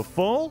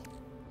 Beautiful.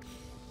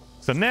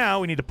 So now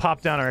we need to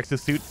pop down our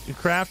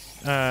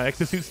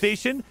exosuit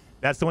station.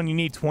 That's the one you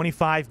need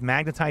 25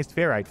 magnetized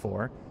ferrite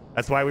for.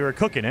 That's why we were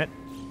cooking it.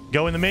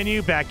 Go in the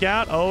menu, back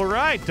out. All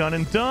right, done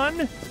and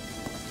done.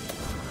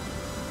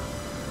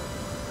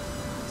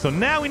 So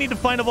now we need to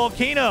find a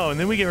volcano, and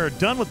then we are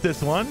done with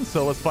this one.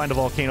 So let's find a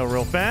volcano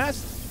real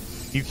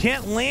fast. You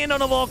can't land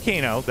on a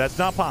volcano. That's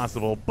not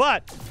possible.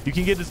 But you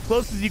can get as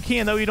close as you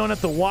can, though you don't have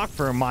to walk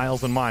for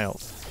miles and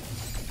miles.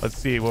 Let's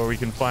see where we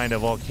can find a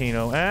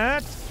volcano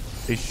at.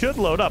 They should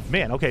load up.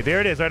 Man, okay,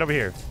 there it is right over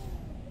here.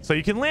 So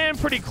you can land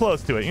pretty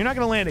close to it. You're not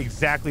going to land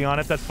exactly on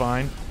it. That's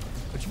fine.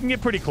 But you can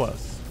get pretty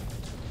close.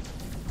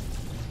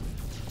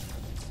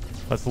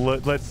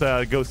 Let's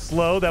go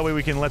slow. That way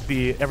we can let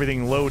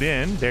everything load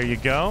in. There you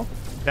go.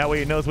 That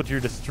way it knows what you're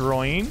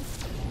destroying.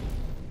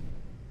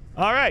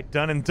 All right,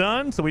 done and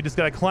done. So we just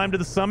got to climb to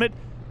the summit.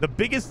 The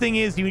biggest thing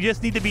is you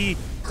just need to be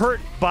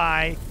hurt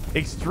by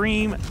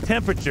extreme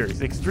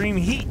temperatures, extreme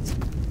heat.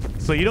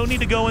 So you don't need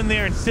to go in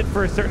there and sit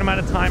for a certain amount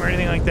of time or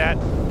anything like that.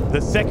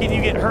 The second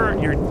you get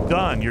hurt, you're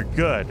done. You're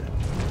good.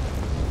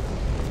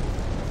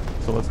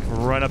 So let's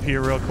run up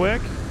here real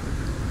quick.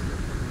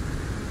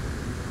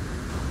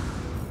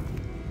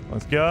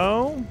 Let's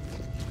go.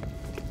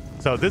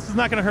 So this is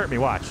not going to hurt me.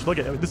 Watch. Look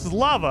at it. This is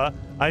lava.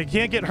 I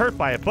can't get hurt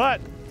by it,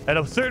 but at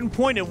a certain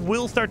point, it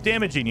will start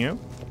damaging you.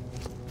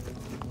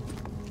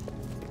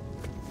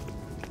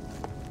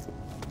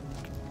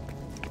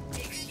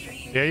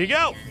 There you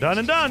go. Done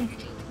and done.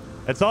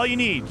 That's all you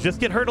need. Just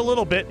get hurt a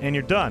little bit and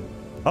you're done.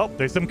 Oh,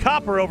 there's some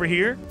copper over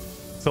here.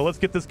 So let's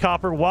get this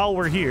copper while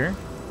we're here.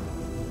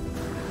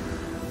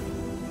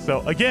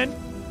 So again,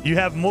 you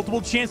have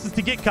multiple chances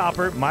to get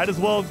copper. Might as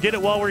well get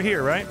it while we're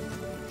here, right?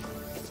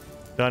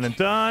 Done and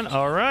done.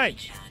 All right.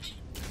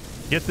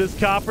 Get this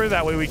copper.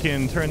 That way we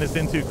can turn this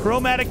into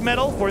chromatic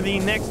metal for the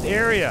next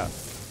area.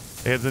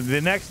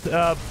 The next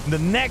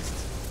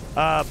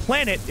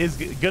planet is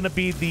going to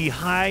be the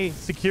high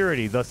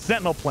security, the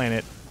Sentinel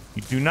planet.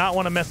 You do not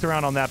want to mess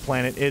around on that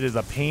planet. It is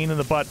a pain in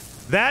the butt.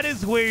 That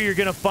is where you're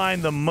going to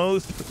find the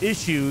most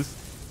issues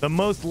the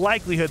most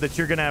likelihood that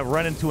you're going to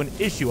run into an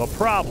issue, a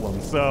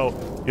problem.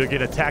 So you'll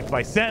get attacked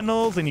by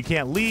sentinels and you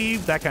can't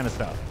leave, that kind of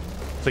stuff.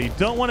 So you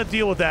don't want to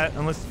deal with that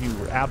unless you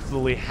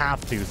absolutely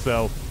have to.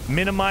 So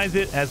minimize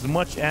it as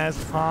much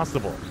as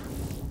possible.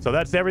 So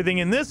that's everything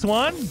in this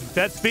one.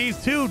 That's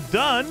phase 2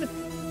 done.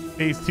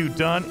 Phase 2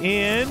 done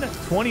in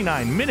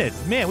 29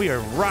 minutes. Man, we are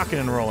rocking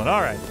and rolling.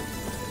 All right.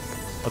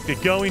 Let's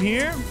get going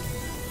here.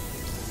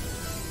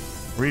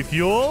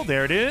 Refuel.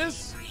 There it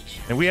is.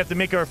 And we have to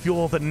make our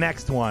fuel the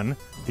next one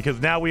because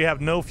now we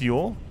have no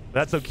fuel.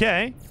 That's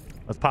okay.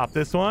 Let's pop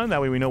this one.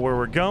 That way we know where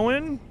we're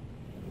going.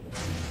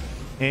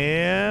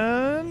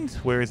 And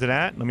where is it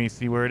at? Let me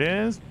see where it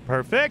is.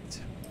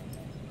 Perfect.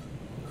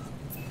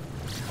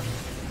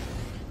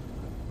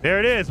 There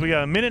it is. We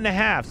got a minute and a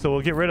half, so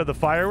we'll get rid of the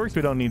fireworks.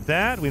 We don't need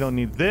that. We don't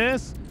need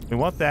this. We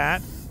want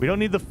that. We don't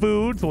need the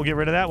food, so we'll get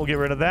rid of that. We'll get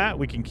rid of that.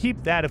 We can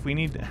keep that if we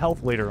need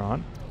health later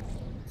on.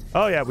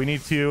 Oh, yeah, we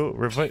need to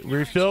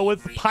refill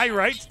with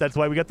pyrite. That's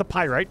why we got the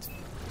pyrite.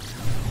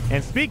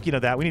 And speaking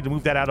of that, we need to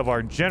move that out of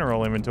our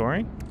general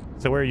inventory.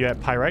 So where are you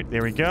at, pyrite?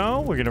 There we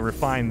go. We're going to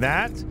refine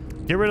that.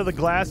 Get rid of the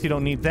glass. You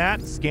don't need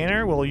that.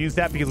 Scanner, we'll use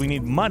that because we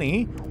need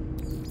money.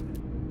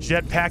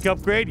 Jetpack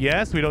upgrade.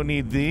 Yes, we don't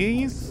need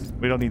these.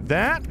 We don't need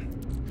that.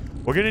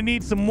 We're going to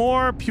need some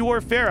more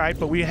pure ferrite,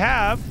 but we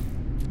have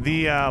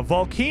the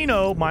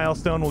volcano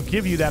milestone will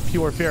give you that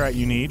pure ferrite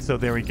you need. So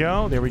there we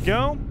go. There we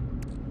go.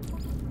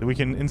 We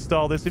can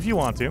install this if you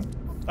want to.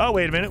 Oh,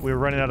 wait a minute. We were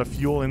running out of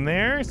fuel in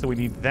there, so we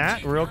need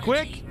that real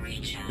quick.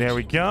 There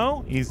we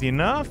go. Easy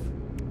enough.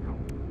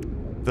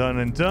 Done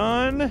and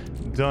done.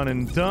 Done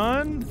and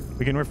done.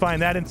 We can refine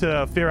that into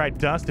ferrite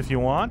dust if you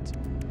want.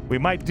 We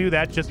might do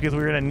that just because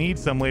we're going to need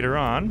some later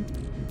on.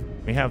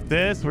 We have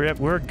this.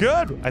 We're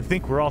good. I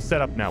think we're all set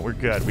up now. We're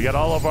good. We got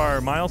all of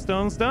our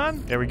milestones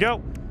done. There we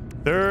go.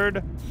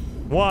 Third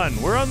one.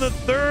 We're on the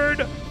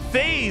third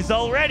phase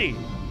already.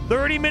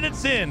 30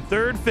 minutes in.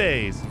 Third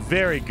phase.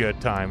 Very good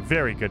time.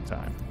 Very good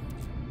time.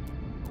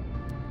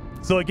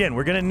 So again,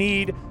 we're going to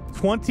need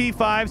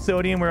 25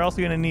 sodium. We're also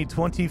going to need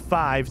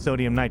 25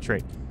 sodium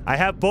nitrate. I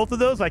have both of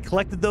those. I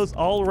collected those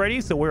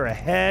already, so we're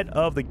ahead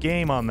of the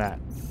game on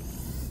that.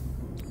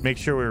 Make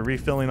sure we're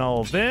refilling all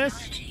of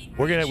this.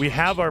 We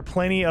have our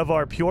plenty of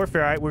our pure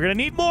ferrite. We're gonna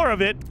need more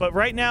of it, but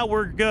right now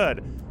we're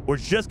good. We're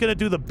just gonna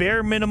do the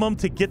bare minimum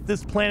to get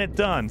this planet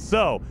done.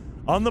 So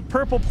on the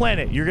purple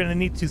planet, you're gonna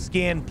need to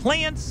scan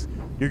plants.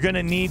 You're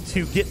gonna need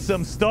to get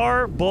some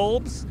star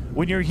bulbs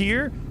when you're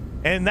here,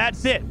 and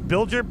that's it.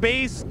 Build your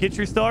base, get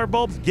your star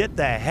bulbs, get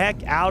the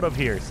heck out of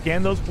here.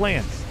 Scan those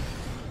plants.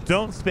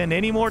 Don't spend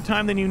any more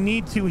time than you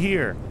need to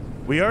here.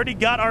 We already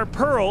got our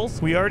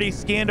pearls. We already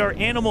scanned our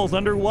animals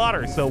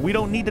underwater, so we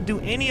don't need to do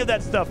any of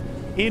that stuff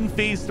in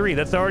phase 3.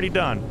 That's already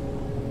done.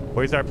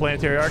 Where's our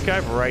planetary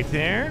archive? Right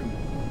there.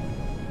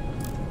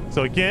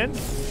 So again,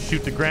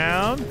 shoot the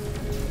ground.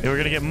 And we're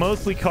going to get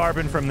mostly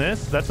carbon from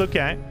this. That's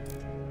okay.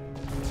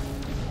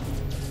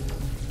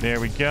 There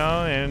we go.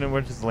 And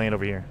we'll just land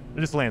over here.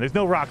 We'll just land. There's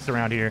no rocks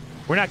around here.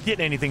 We're not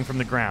getting anything from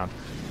the ground.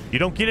 You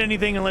don't get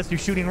anything unless you're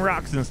shooting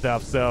rocks and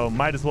stuff, so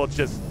might as well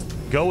just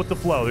go with the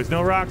flow. There's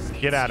no rocks.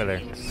 Get out of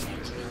there.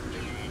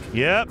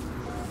 Yep.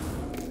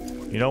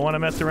 You don't want to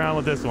mess around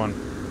with this one.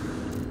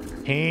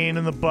 Pain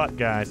in the butt,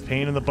 guys.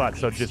 Pain in the butt.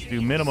 So just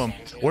do minimum.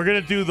 We're going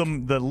to do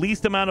the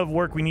least amount of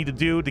work we need to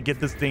do to get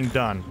this thing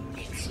done.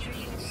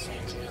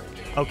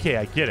 Okay,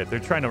 I get it. They're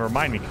trying to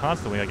remind me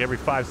constantly, like every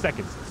 5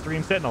 seconds.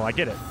 Stream Sentinel, I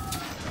get it.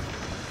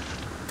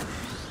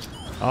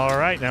 All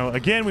right, now,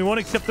 again, we won't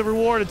accept the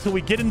reward until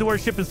we get into our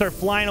ship and start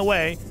flying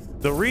away.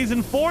 The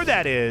reason for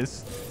that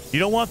is you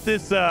don't want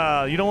this,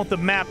 you don't want the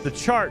map, the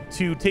chart,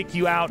 to take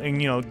you out and,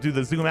 you know, do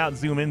the zoom out,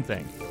 zoom in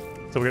thing.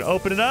 So we're going to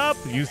open it up,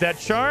 use that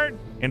chart,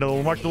 and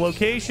it'll mark the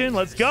location.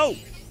 Let's go.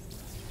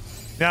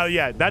 Now,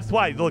 yeah, that's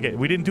why, look at,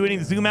 we didn't do any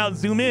zoom out,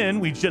 zoom in.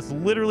 We just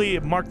literally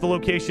marked the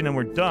location and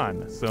we're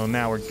done. So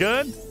now we're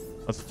good.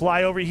 Let's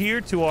fly over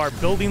here to our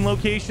building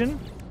location.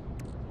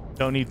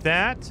 Don't need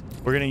that.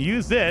 We're going to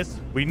use this.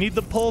 We need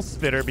the pulse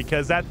spitter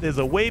because that is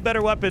a way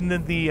better weapon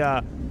than the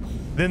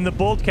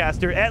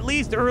boltcaster, at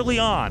least early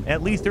on.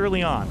 At least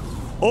early on.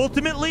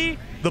 Ultimately,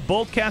 the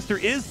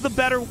boltcaster is the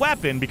better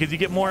weapon because you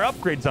get more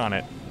upgrades on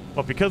it.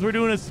 But because we're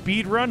doing a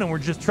speed run and we're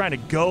just trying to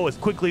go as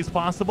quickly as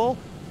possible,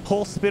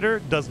 pulse spitter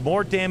does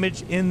more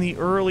damage in the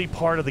early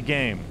part of the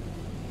game.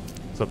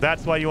 So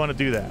that's why you want to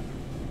do that.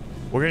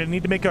 We're going to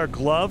need to make our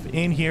glove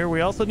in here.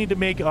 We also need to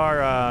make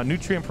our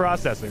nutrient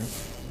processor.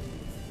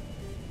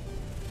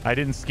 I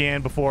didn't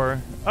scan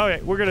before.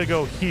 Okay, we're going to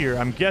go here.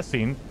 I'm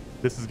guessing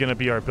this is going to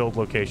be our build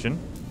location.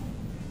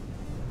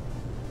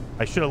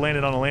 I should have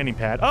landed on a landing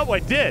pad. Oh, I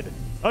did.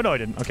 Oh, no, I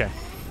didn't. Okay.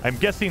 I'm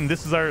guessing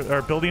this is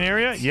our building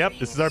area. Yep,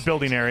 this is our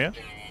building area.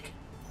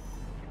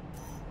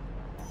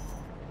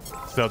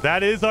 So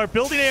that is our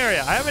building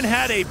area. I haven't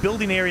had a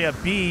building area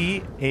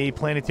be a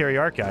planetary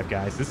archive,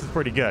 guys. This is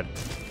pretty good.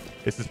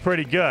 This is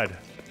pretty good.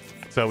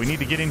 So we need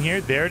to get in here.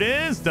 There it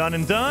is. Done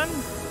and done.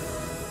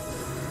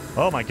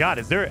 Oh my God,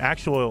 is there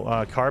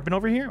actual carbon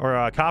over here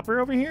or copper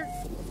over here?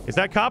 Is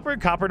that copper?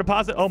 Copper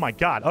deposit? Oh my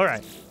God. All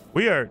right.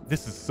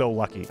 This is so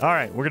lucky. All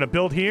right, we're going to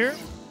build here.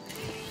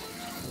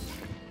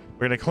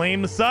 We're going to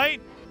claim the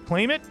site.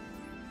 Claim it.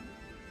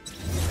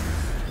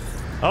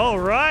 All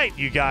right,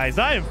 you guys.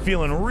 I am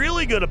feeling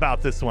really good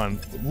about this one.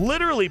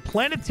 Literally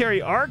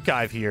planetary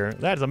archive here.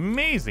 That is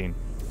amazing.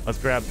 Let's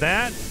grab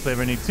that.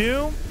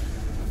 72.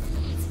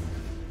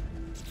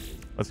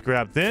 Let's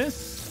grab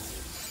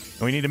this.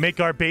 And we need to make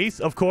our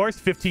base, of course,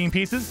 15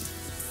 pieces.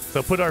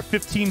 So put our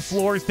 15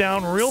 floors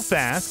down real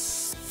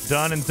fast.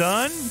 Done and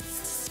done.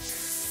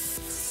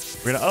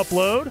 We're going to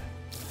upload.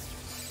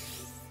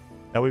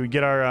 That way we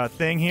get our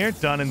thing here.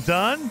 Done and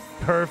done.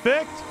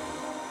 Perfect.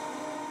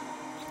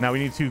 Now we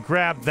need to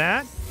grab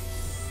that.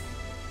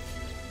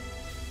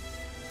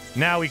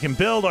 Now we can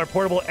build our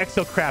portable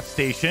exocraft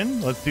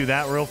station. Let's do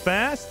that real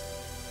fast.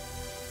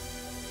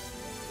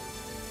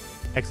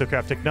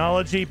 Exocraft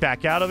technology.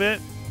 Back out of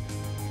it.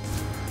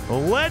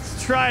 Well,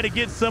 let's try to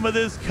get some of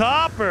this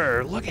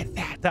copper. Look at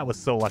that. That was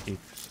so lucky.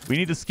 We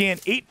need to scan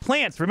 8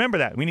 plants. Remember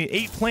that. We need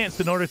 8 plants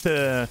in order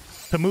to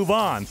move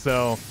on.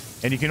 So,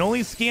 and you can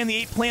only scan the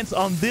 8 plants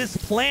on this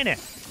planet.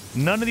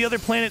 None of the other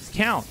planets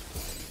count.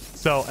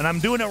 So, and I'm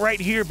doing it right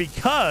here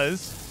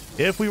because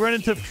if we run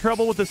into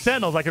trouble with the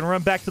Sentinels, I can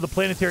run back to the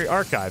planetary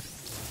archive.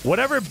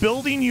 Whatever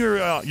building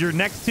you're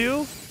next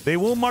to, they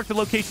will mark the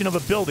location of a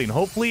building.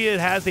 Hopefully it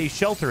has a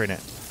shelter in it.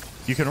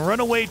 You can run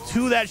away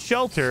to that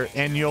shelter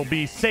and you'll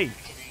be safe.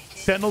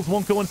 Sentinels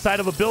won't go inside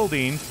of a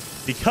building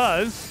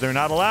because they're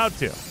not allowed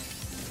to.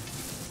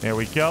 There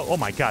we go. Oh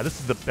my God, this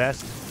is the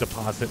best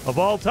deposit of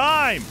all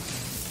time.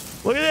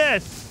 Look at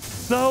this.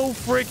 So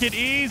freaking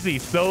easy.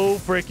 So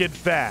freaking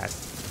fast.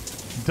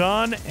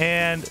 Done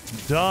and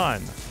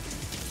done.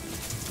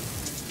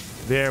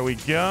 There we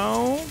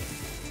go.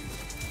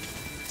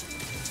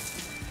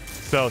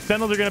 So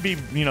Sentinels are going to be,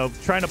 you know,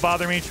 trying to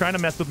bother me, trying to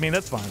mess with me.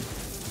 That's fine.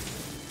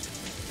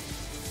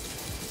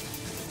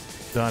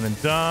 Done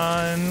and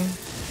done.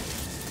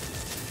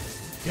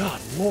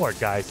 God Lord,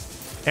 guys.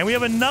 And we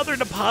have another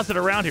deposit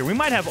around here. We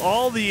might have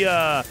all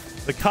the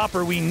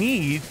copper we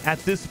need at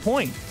this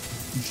point.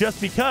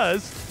 Just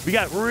because we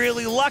got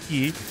really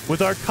lucky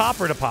with our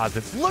copper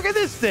deposits. Look at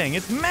this thing.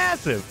 It's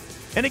massive.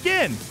 And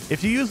again,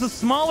 if you use the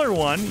smaller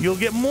one, you'll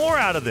get more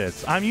out of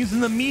this. I'm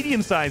using the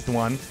medium-sized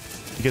one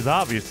because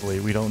obviously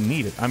we don't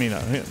need it. I mean,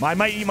 I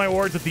might eat my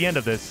words at the end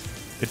of this.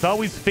 It's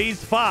always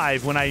phase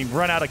 5 when I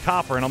run out of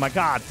copper and I'm like,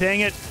 God, dang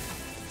it.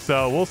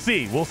 So we'll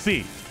see. We'll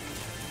see.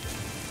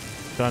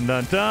 Dun,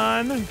 dun,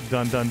 dun.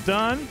 Dun, dun,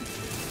 dun.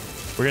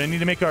 We're going to need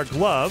to make our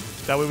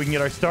glove. That way we can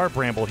get our star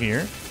bramble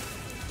here.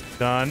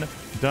 Done.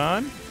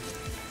 Done.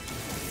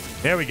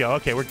 There we go.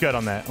 Okay, we're good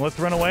on that. Let's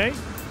run away.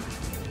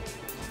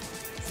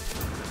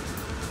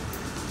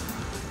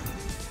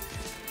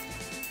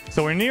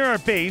 So we're near our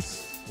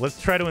base.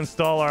 Let's try to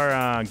install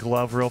our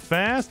glove real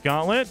fast.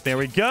 Gauntlet. There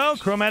we go.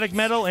 Chromatic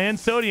metal and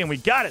sodium. We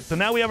got it. So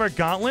now we have our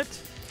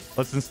gauntlet.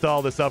 Let's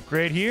install this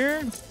upgrade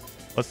here.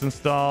 Let's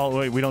install...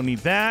 Wait, we don't need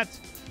that.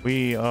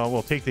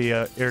 We'll take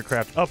the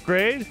aircraft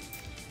upgrade.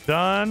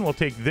 Done. We'll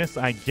take this,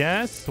 I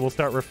guess. We'll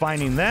start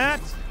refining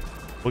that.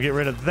 We'll get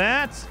rid of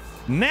that.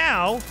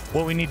 Now,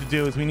 what we need to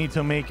do is we need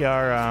to make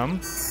our...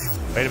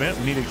 wait a minute.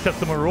 We need to accept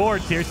some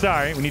rewards here.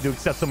 Sorry. We need to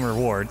accept some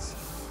rewards.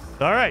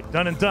 All right.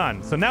 Done and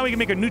done. So now we can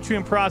make a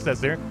nutrient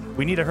processor.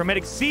 We need a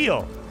hermetic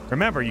seal.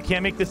 Remember, you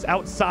can't make this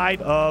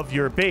outside of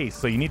your base.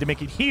 So you need to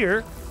make it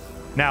here.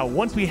 Now,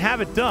 once we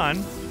have it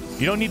done,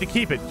 you don't need to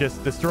keep it.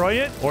 Just destroy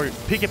it or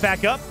pick it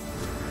back up.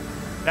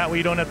 That way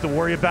you don't have to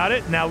worry about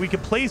it. Now, we can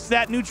place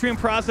that nutrient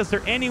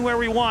processor anywhere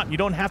we want. You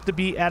don't have to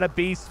be at a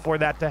base for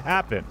that to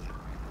happen.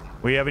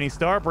 We have any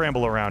star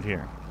bramble around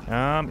here?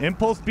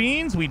 Impulse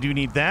beans, we do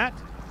need that.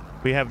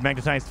 We have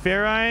magnetized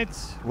ferrite.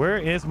 Where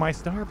is my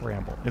star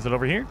bramble? Is it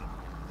over here?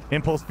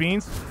 Impulse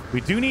beans. We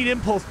do need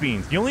impulse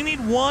beans. You only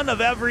need one of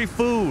every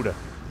food.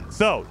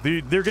 So,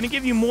 they're going to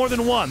give you more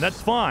than one.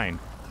 That's fine.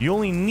 You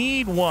only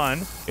need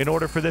one in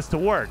order for this to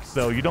work.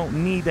 So, you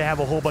don't need to have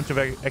a whole bunch of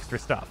extra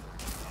stuff.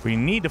 We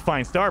need to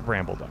find Star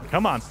Bramble, though.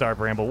 Come on, Star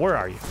Bramble. Where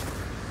are you?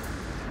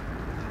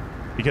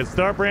 Because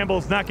Star Bramble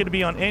is not going to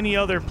be on any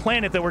other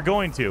planet that we're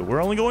going to.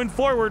 We're only going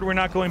forward. We're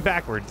not going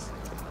backwards.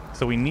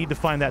 So we need to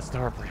find that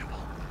Star Bramble.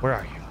 Where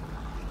are you?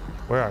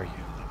 Where are you?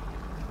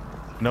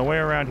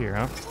 Nowhere around here,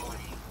 huh?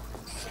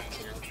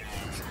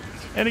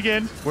 And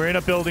again, we're in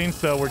a building,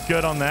 so we're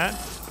good on that.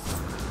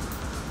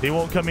 They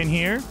won't come in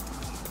here.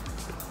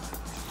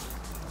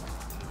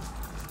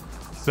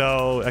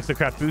 So,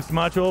 Exocraft Boost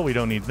Module. We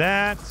don't need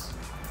that.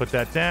 Put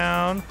that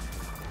down.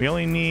 We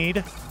only need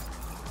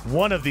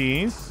one of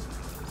these.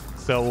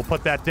 So we'll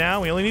put that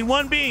down. We only need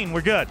one bean.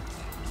 We're good.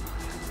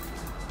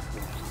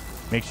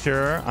 Make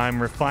sure I'm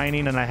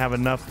refining and I have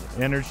enough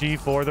energy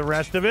for the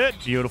rest of it.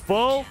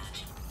 Beautiful.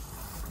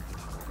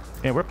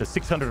 And we're up to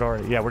 600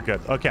 already. Yeah, we're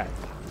good. Okay.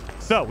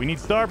 So we need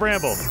Star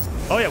Bramble.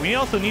 Oh, yeah. We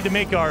also need to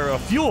make our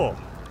fuel.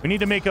 We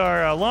need to make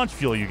our launch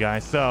fuel, you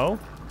guys. So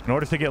in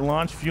order to get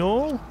launch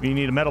fuel, we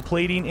need a metal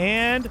plating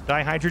and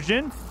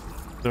dihydrogen.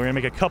 So we're going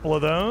to make a couple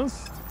of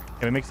those.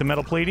 And we make some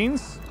metal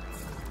platings.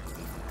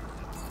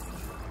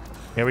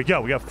 There we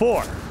go. We got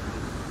 4.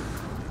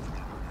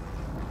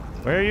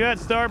 Where are you at,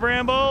 Star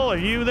Bramble? Are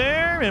you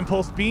there?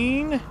 Impulse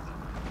Bean.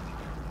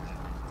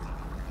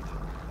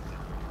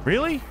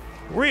 Really?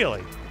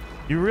 Really?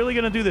 You really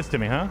gonna do this to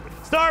me, huh?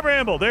 Star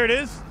Bramble, there it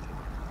is.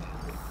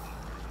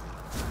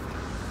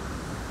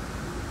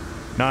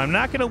 Now, I'm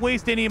not gonna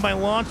waste any of my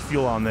launch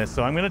fuel on this,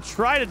 so I'm gonna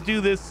try to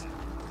do this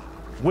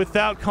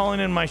without calling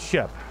in my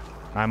ship.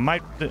 I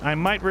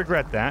might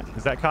regret that.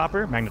 Is that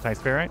copper?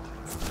 Magnetized ferrite.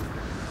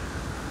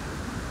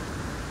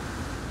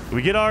 Did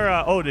we get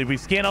our, oh, did we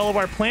scan all of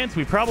our plants?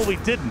 We probably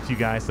didn't, you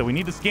guys, so we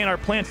need to scan our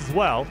plants as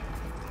well.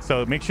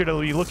 So make sure to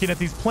be looking at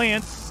these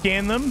plants,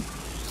 scan them.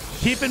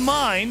 Keep in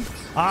mind,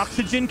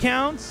 oxygen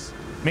counts.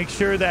 Make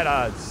sure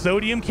that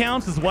sodium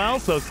counts as well,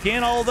 so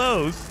scan all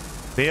those.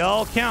 They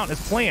all count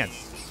as plants.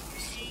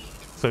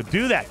 So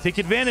do that. Take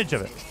advantage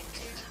of it.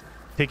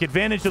 Take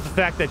advantage of the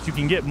fact that you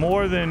can get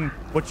more than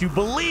what you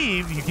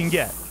believe you can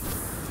get.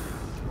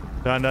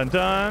 Dun, dun,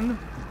 dun.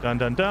 Dun,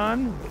 dun,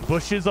 dun.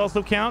 Bushes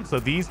also count, so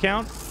these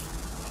count.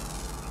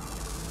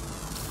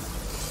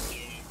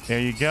 There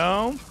you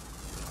go.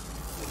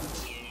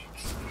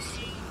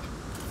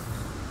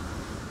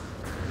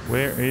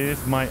 Where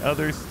is my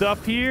other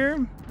stuff here?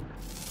 You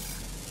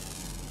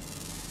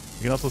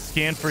can also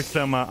scan for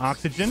some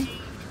oxygen.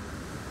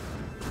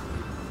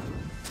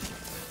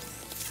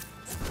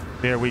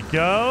 There we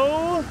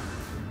go.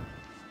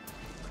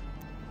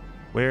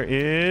 Where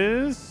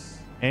is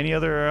any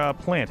other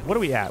plant? What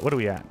are we at? What are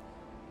we at?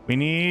 We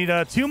need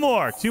two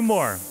more.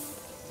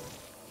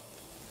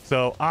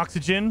 So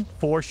oxygen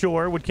for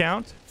sure would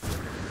count.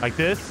 Like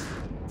this.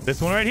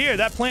 This one right here.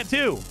 That plant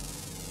too.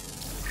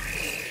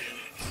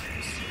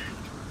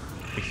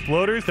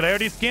 Exploders. Did I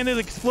already scan the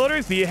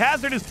exploders? The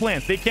hazardous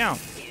plants. They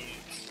count.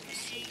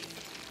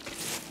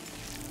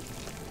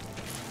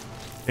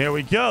 There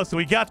we go. So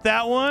we got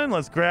that one.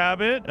 Let's grab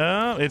it.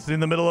 It's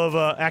in the middle of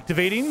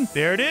activating.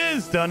 There it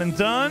is. Done and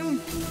done.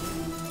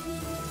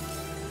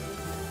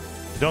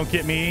 Don't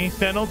get me,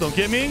 Sentinel. Don't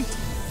get me.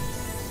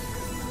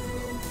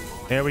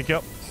 There we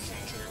go.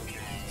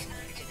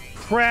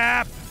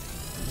 Crap.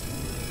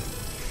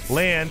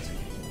 Land.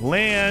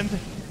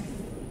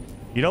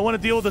 You don't want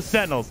to deal with the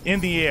Sentinels in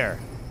the air.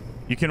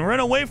 You can run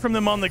away from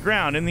them on the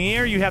ground. In the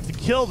air, you have to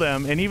kill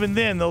them, and even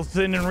then, they'll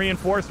send in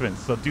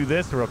reinforcements. So do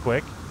this real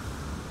quick,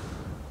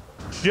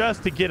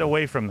 just to get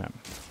away from them.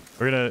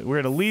 We're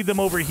gonna lead them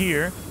over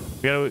here.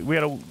 We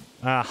gotta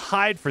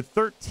hide for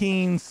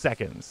 13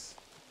 seconds.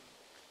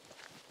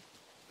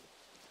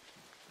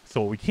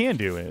 So what we can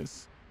do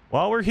is,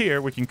 while we're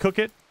here, we can cook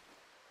it.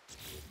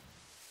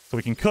 So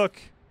we can cook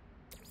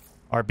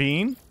our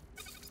bean.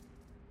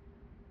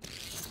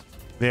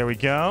 There we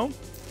go.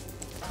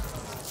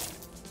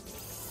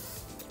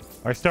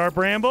 Our Star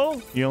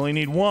Bramble, you only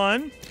need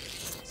one.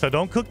 So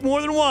don't cook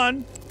more than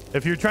one.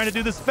 If you're trying to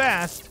do this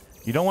fast,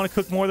 you don't want to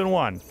cook more than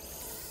one.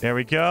 There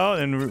we go.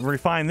 And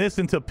refine this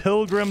into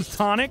Pilgrim's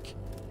Tonic.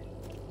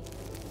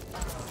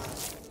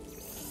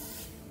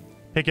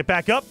 Pick it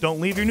back up. Don't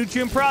leave your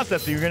nutrient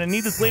processor. You're going to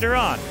need this later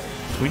on.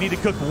 We need to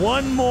cook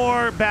one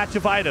more batch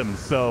of items,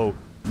 so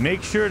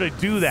make sure to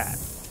do that.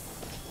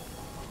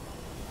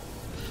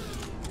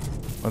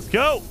 Let's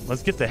go.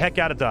 Let's get the heck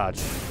out of Dodge.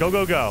 Go,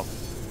 go, go.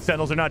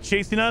 Sentinels are not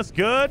chasing us.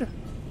 Good.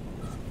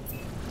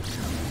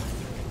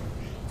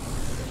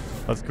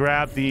 Let's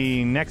grab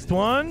the next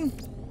one.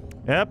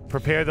 Yep.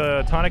 Prepare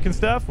the tonic and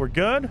stuff. We're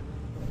good.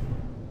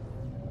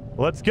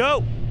 Let's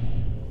go.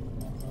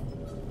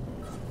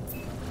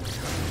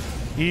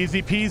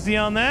 Easy peasy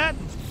on that.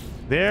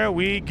 There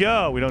we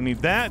go. We don't need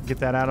that. Get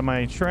that out of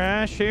my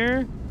trash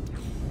here.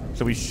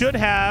 So we should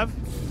have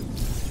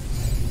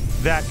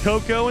that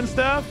cocoa and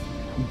stuff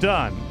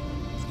done.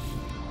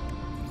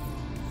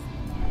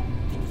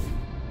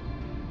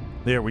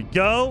 There we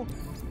go.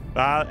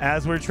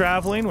 As we're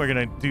traveling, we're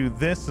going to do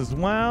this as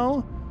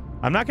well.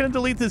 I'm not going to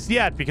delete this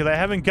yet because I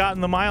haven't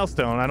gotten the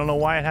milestone. I don't know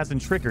why it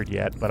hasn't triggered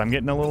yet, but I'm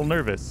getting a little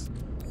nervous.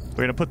 We're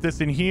going to put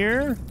this in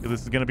here.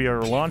 This is going to be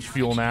our launch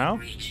fuel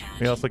now.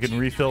 We also can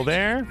refill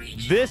there.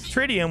 This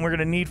tritium we're going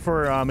to need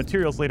for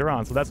materials later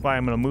on, so that's why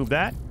I'm going to move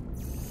that.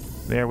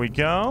 There we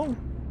go.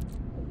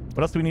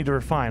 What else do we need to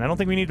refine? I don't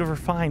think we need to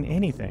refine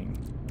anything.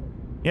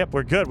 Yep,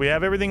 we're good. We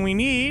have everything we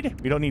need.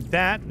 We don't need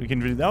that. We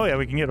can, oh yeah,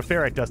 we can get a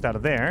ferrite dust out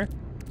of there.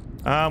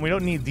 We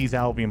don't need these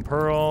albion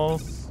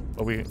pearls,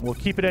 but we'll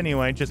keep it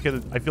anyway, just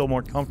because I feel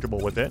more comfortable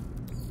with it.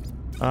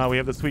 We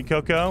have the sweet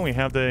cocoa. We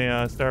have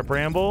the Star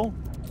Bramble.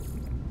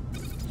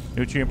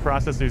 Nutrient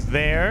processors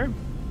there.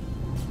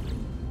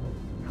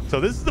 So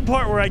this is the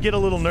part where I get a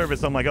little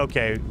nervous. I'm like,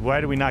 okay, why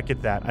do we not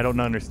get that? I don't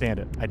understand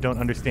it. I don't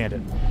understand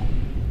it.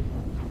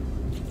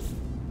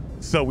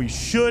 So we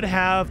should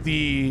have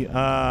the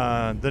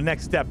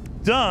next step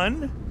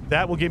done.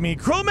 That will give me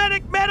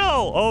chromatic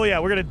metal. Oh yeah,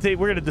 we're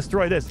gonna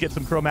destroy this. Get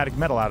some chromatic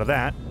metal out of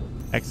that.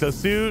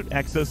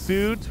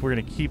 Exosuit. We're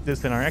gonna keep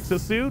this in our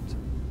exosuit.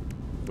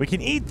 We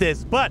can eat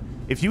this, but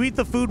if you eat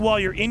the food while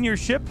you're in your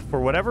ship, for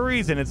whatever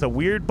reason, it's a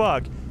weird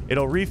bug.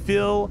 It'll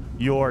refill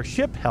your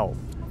ship health.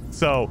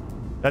 So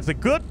that's a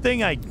good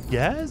thing, I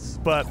guess,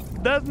 but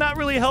that's not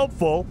really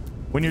helpful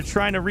when you're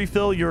trying to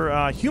refill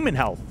your human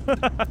health.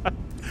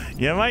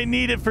 You might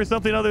need it for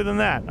something other than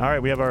that. All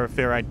right, we have our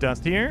ferrite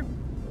dust here.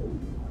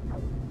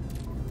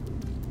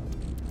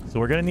 So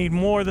we're going to need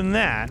more than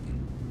that.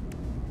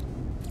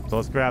 So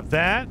let's grab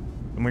that.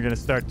 And we're going to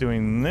start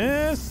doing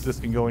this. This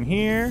can go in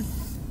here.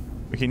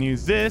 We can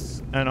use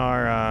this and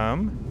our...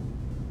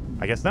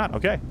 I guess not.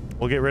 Okay.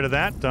 We'll get rid of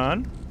that.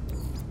 Done.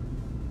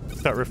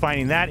 Start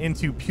refining that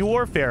into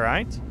pure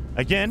ferrite.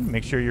 Again,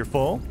 make sure you're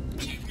full.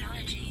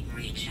 Technology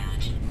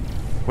recharge.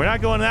 We're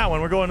not going to that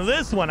one. We're going to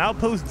this one.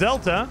 Outpost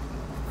Delta.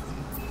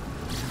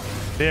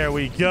 There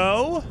we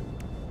go.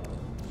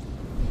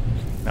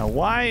 Now,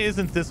 why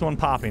isn't this one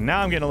popping?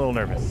 Now I'm getting a little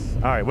nervous.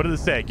 All right, what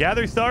does it say?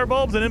 Gather star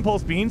bulbs and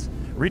impulse beans.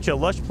 Reach a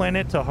lush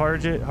planet to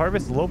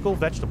harvest local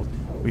vegetables.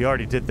 We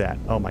already did that.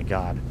 Oh, my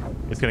God.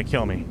 It's going to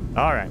kill me.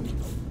 All right.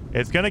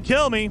 It's going to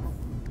kill me.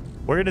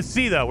 We're going to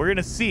see, though. We're going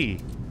to see.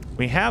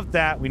 We have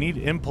that. We need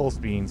impulse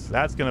beans.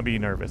 That's going to be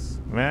nervous.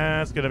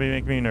 That's going to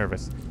make me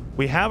nervous.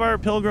 We have our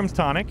Pilgrim's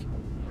Tonic.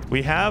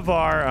 We have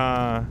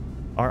our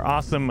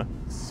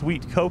awesome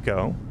sweet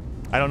cocoa.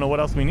 I don't know what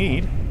else we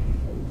need.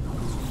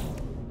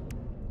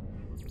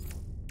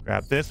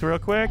 Grab this real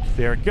quick.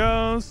 There it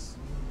goes.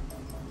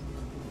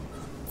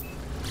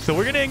 So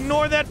we're going to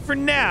ignore that for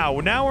now.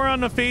 Now we're on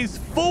to phase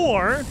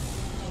 4.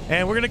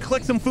 And we're going to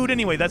collect some food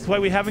anyway. That's why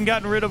we haven't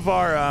gotten rid of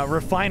our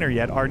refiner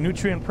yet, our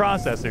nutrient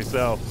processor.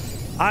 So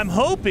I'm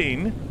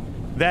hoping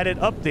that it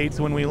updates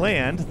when we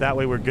land. That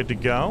way we're good to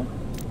go.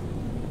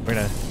 We're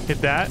going to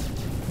hit that.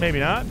 Maybe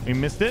not. We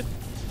missed it.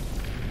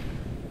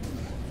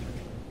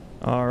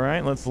 All right,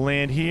 let's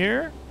land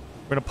here.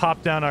 We're going to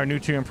pop down our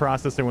nutrient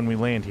processor when we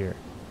land here.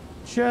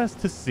 Just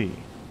to see.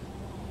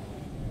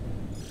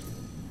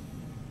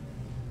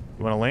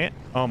 You want to land?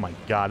 Oh my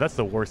God, that's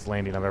the worst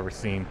landing I've ever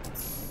seen.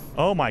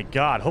 Oh my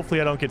God,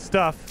 hopefully I don't get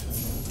stuck.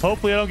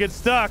 Hopefully I don't get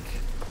stuck.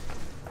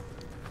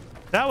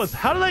 That was,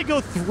 how did I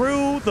go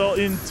through the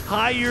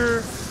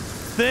entire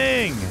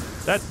thing?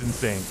 That's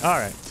insane. All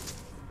right.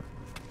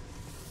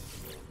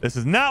 This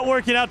is not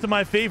working out to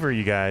my favor,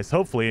 you guys.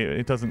 Hopefully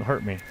it doesn't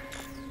hurt me.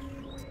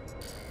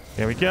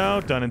 There we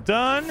go, done and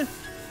done.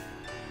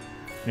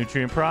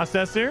 Nutrient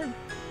processor.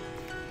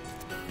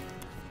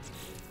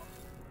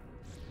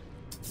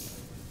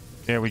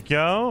 There we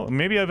go.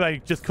 Maybe if I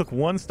just cook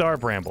 1 star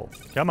bramble.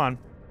 Come on.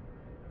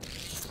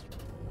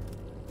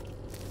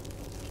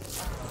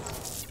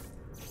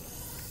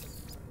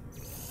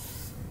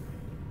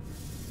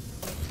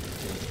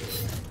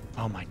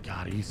 Oh my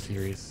God, are you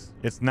serious?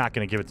 It's not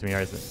going to give it to me,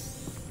 is it?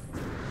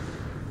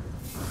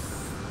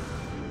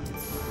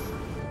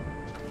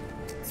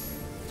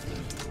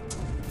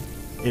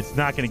 It's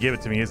not going to give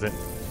it to me, is it?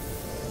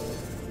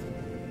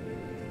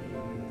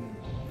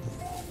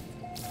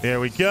 There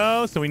we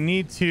go. So we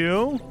need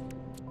to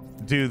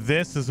do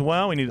this as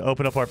well. We need to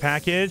open up our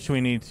package.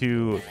 We need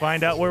to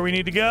find out where we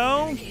need to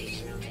go.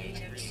 We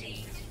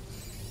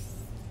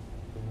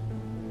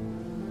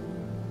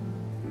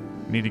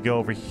need to go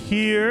over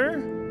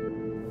here.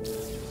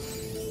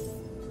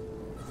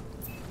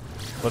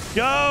 Let's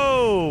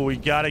go. We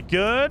got it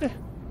good.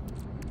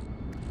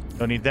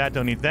 Don't need that.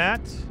 Don't need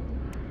that.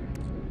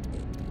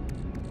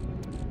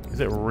 Is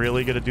it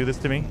really going to do this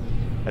to me?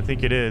 I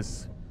think it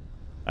is.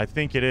 I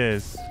think it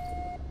is.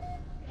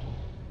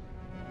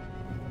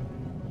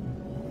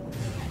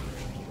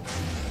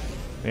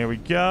 There we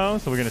go.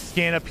 So we're going to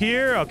scan up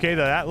here. Okay,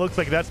 that looks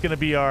like that's going to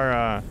be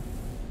our...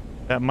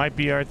 that might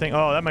be our thing.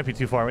 Oh, that might be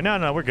too far. No,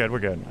 no, we're good. We're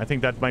good. I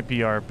think that might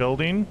be our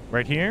building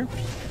right here.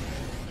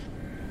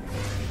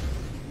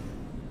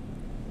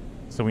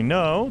 So we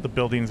know the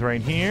building's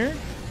right here.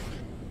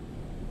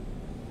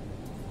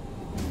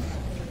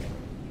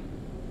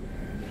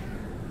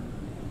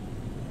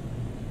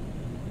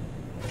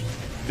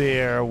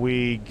 There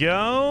we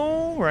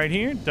go. Right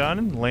here.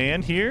 Done.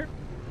 Land here.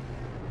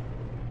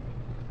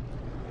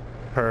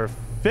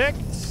 Perfect.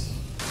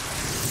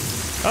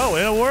 Oh,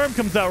 and a worm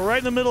comes out right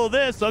in the middle of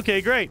this.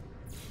 Okay, great.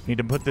 Need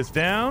to put this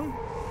down.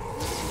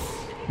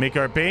 Make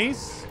our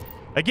base.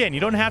 Again, you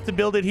don't have to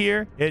build it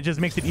here. It just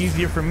makes it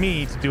easier for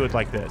me to do it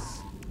like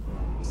this.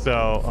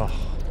 So,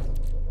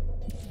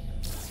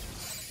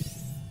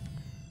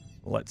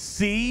 let's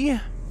see.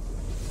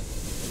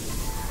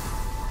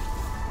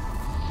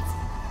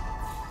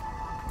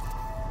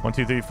 One,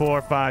 2, 3,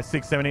 4, 5,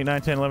 6, 7, 8,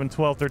 9, 10, 11,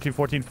 12, 13,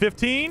 14,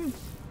 15.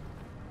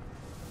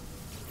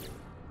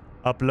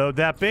 Upload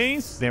that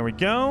base. There we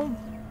go.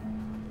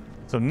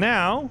 So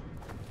now,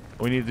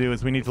 what we need to do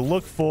is we need to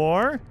look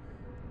for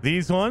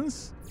these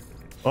ones.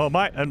 Oh,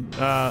 my...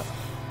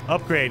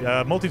 upgrade.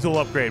 Multi-tool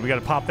upgrade. We got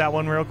to pop that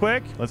one real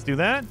quick. Let's do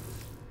that.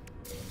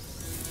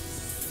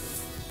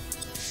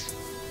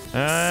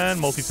 And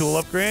multi-tool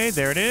upgrade.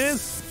 There it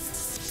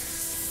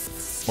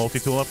is.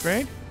 Multi-tool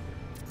upgrade.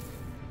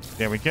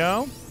 There we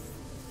go.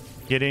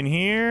 Get in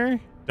here.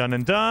 Done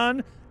and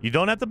done. You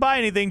don't have to buy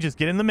anything. Just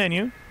get in the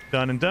menu.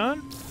 Done and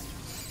done.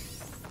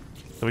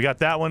 So we got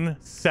that one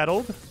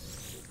settled.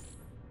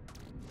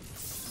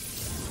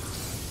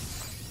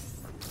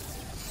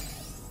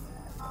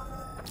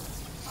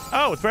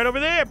 Oh, it's right over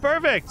there.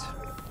 Perfect.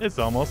 It's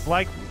almost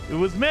like it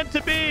was meant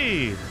to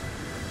be.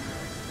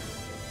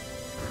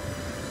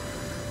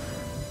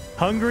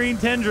 Hungering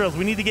tendrils.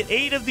 We need to get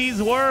 8 of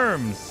these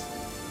worms.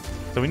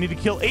 So we need to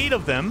kill 8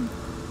 of them.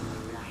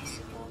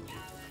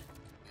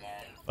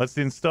 Let's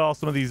install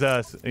some of these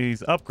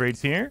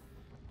upgrades here.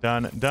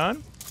 Done.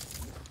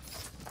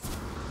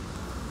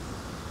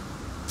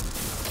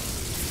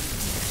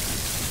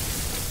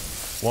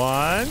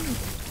 1,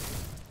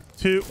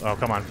 2. Oh,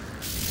 come on.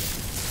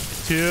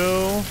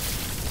 2,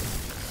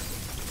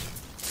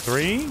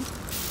 3,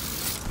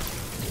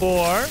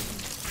 4.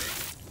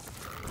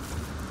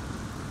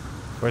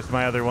 Where's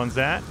my other ones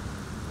at?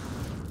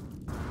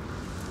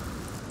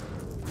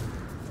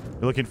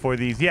 You're looking for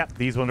these. Yep,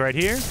 these ones right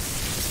here.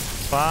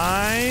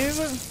 5.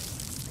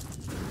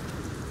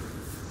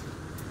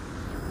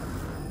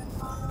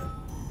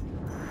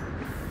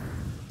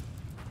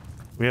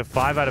 We have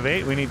 5 out of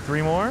 8. We need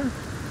 3 more.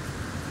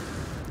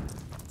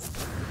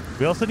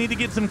 We also need to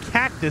get some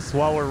cactus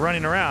while we're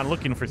running around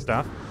looking for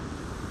stuff.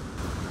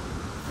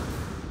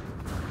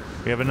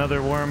 We have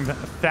another worm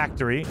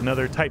factory,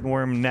 another Titan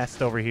worm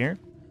nest over here.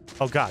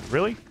 Oh, God,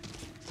 really?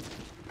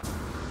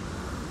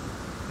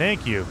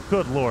 Thank you.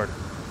 Good Lord.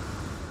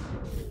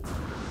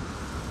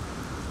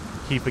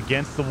 Keep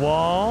against the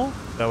wall.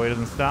 That way it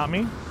doesn't stop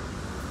me.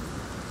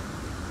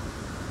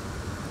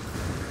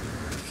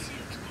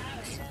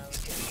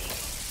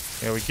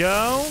 There we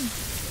go.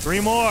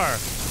 3 more.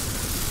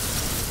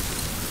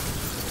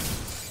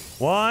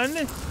 1,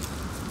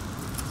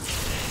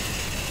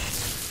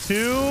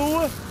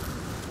 2.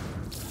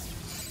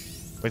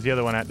 Where's the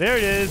other one at? There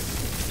it is.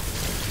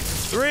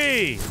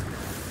 3.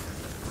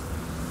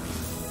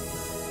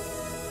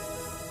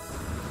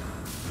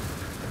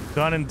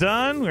 Done and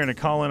done. We're going to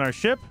call in our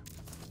ship.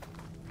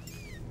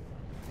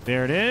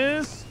 There it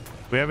is.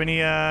 Do we have any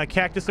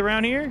cactus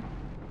around here?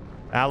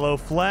 Aloe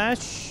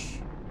flesh.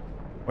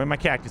 Where my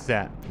cactus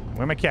at?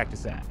 Where my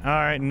cactus at? All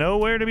right,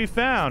 nowhere to be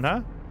found,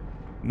 huh?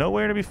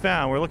 Nowhere to be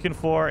found. We're looking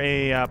for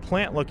a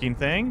plant-looking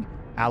thing.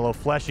 Aloe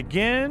flesh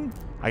again.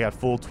 I got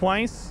fooled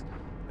twice.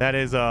 That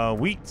is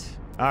wheat.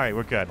 All right,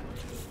 we're good.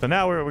 So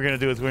now what we're going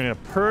to do is we're going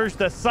to purge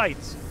the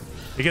sites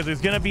because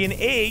there's going to be an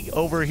egg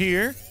over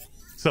here.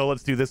 So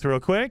let's do this real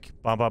quick.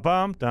 Bum, bum,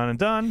 bum. Done and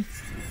done.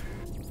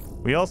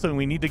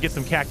 We need to get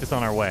some cactus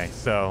on our way.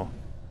 So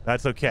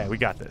that's okay. We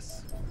got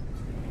this.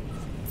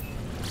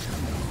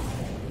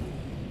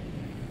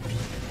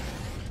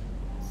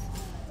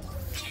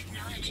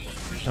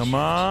 Come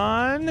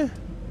on.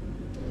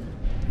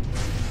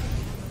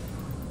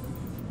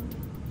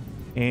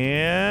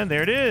 And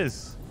there it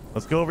is.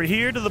 Let's go over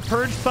here to the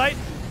purge site.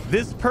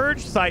 This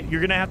purge site,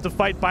 you're going to have to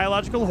fight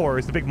biological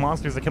horrors, the big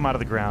monsters that come out of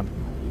the ground.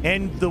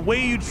 And the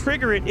way you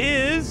trigger it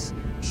is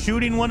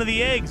shooting one of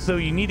the eggs. So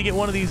you need to get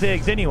one of these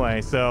eggs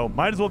anyway. So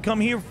might as well come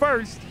here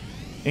first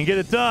and get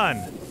it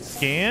done.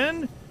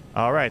 Scan.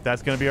 All right,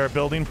 that's going to be our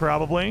building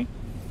probably.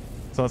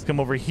 So let's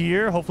come over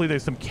here. Hopefully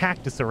there's some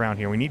cactus around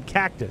here. We need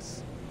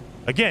cactus.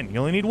 Again,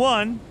 you only need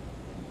 1.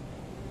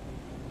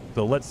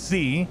 So let's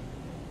see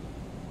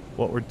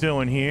what we're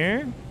doing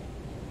here.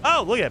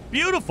 Oh, look at it.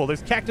 Beautiful.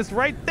 There's cactus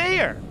right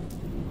there.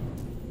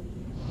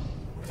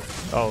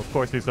 Oh, of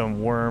course, there's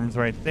some worms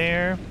right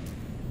there.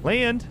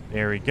 Land.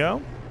 There we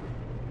go.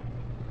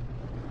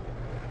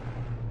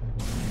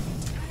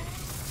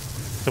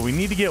 So we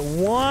need to get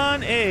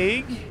 1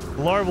 egg,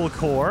 larval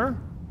core,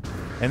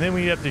 and then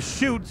we have to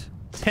shoot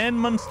 10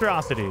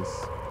 monstrosities.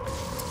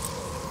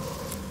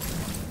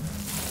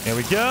 There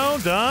we go.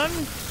 Done.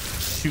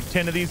 Shoot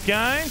 10 of these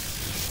guys.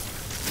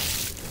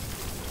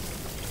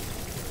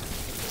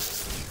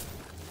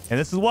 And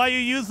this is why you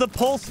use the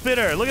pulse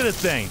spitter. Look at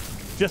this thing.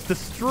 Just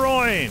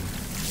destroying.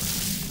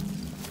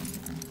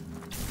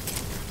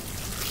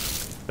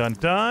 Done,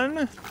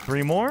 done.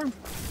 3 more.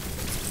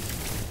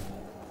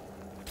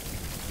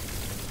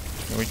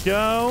 There we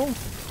go.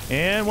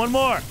 And 1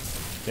 more.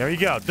 There you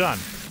go. Done.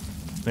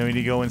 Then we need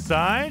to go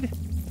inside.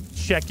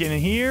 Check in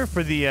here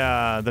for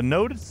the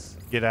notice.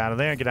 Get out of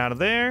there. Get out of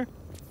there.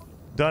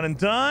 Done and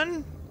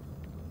done.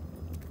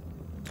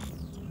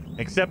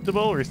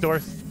 Acceptable. Restore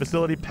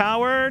facility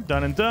power.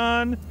 Done and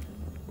done.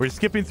 We're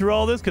skipping through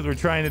all this because we're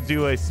trying to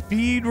do a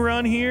speed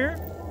run here.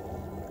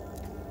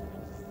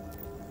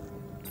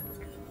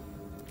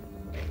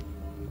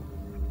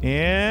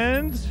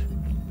 And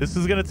this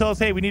is going to tell us,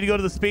 hey, we need to go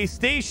to the space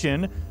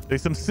station.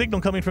 There's some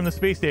signal coming from the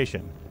space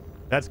station.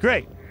 That's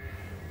great.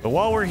 But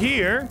while we're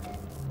here,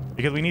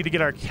 because we need to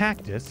get our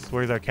cactus.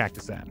 Where's our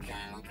cactus at?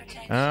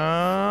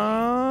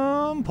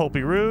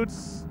 Pulpy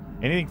roots.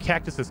 Anything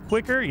cactus is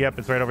quicker? Yep,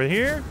 it's right over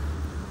here.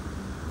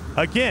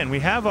 Again, we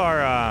have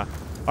our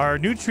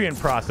nutrient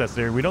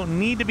processor. We don't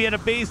need to be at a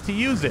base to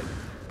use it.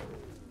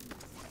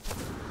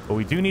 But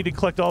we do need to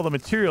collect all the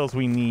materials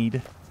we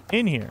need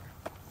in here.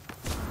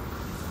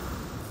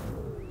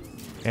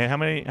 And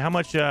how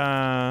much,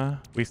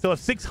 we still have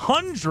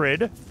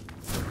 600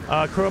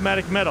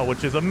 chromatic metal,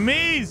 which is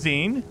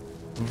amazing.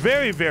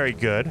 Very, very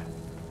good.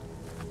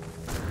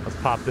 Let's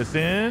pop this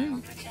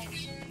in.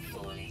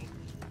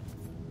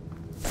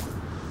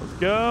 Let's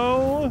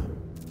go.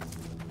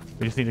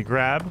 We just need to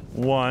grab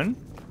 1.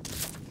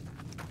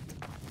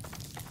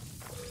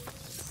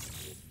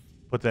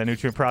 Put that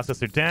nutrient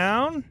processor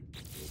down.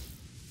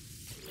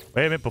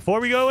 Wait a minute. Before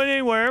we go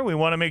anywhere, we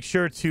want to make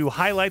sure to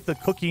highlight the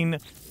cooking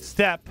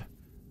step.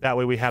 That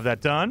way we have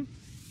that done.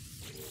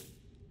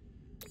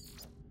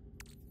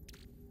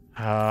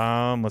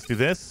 Let's do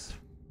this.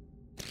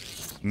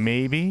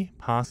 Maybe,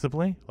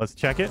 possibly. Let's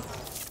check it.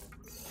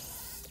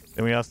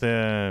 Then we also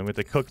have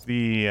to cook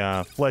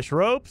the flesh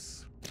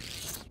ropes.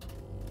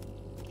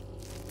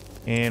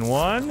 And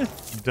one.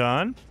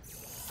 Done.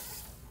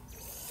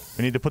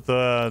 We need to put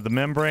the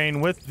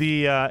membrane with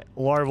the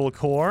larval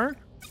core.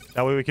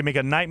 That way we can make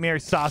a nightmare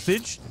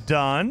sausage.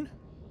 Done.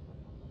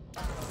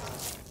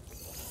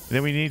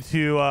 Then we need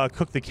to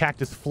cook the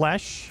cactus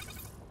flesh.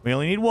 We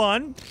only need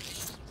one.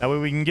 That way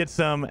we can get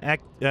some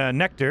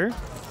nectar.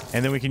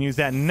 And then we can use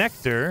that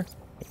nectar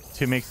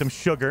to make some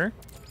sugar.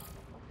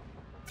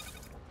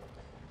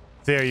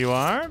 There you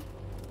are.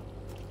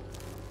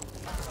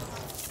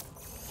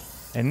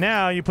 And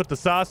now you put the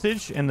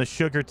sausage and the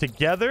sugar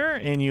together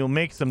and you'll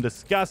make some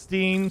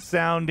disgusting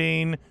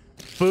sounding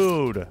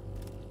food.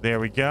 There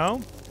we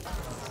go.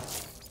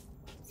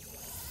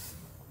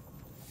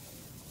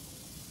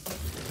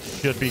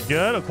 Should be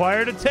good.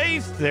 Acquired a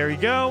taste. There you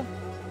go.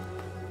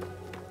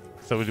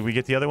 So did we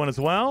get the other one as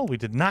well? We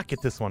did not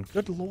get this one.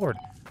 Good Lord.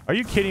 Are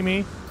you kidding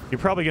me? You're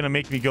probably going to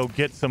make me go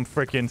get some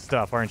freaking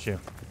stuff, aren't you?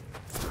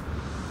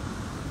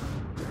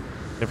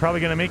 They're probably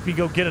going to make me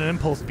go get an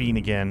impulse bean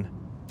again.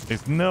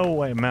 There's no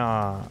way.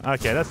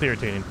 Okay, that's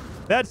irritating.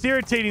 That's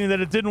irritating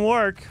that it didn't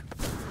work.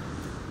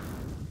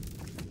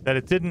 That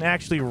it didn't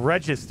actually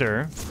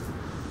register.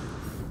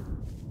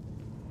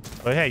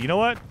 But hey, you know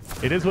what?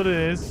 It is what it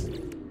is.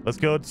 Let's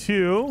go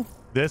to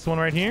this one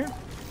right here.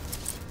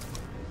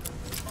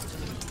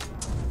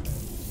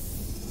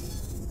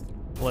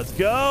 Let's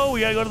go.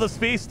 We got to go to the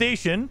space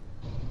station.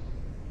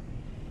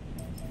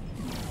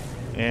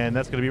 And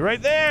that's going to be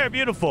right there.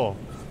 Beautiful.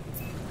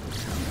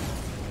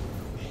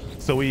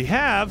 So we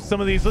have some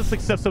of these. Let's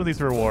accept some of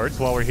these rewards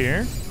while we're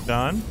here.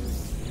 Done.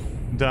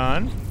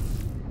 Done.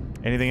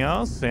 Anything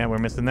else? Yeah, we're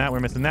missing that.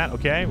 We're missing that.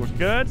 Okay, we're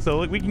good.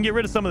 So we can get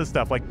rid of some of this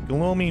stuff, like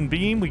gloaming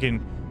beam. We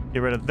can get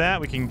rid of that.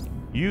 We can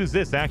use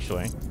this,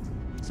 actually.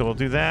 So we'll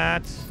do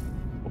that.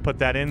 We'll put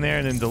that in there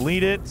and then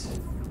delete it.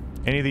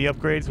 Any of the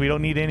upgrades, we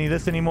don't need any of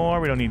this anymore.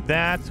 We don't need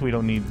that. We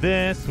don't need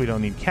this. We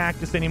don't need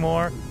cactus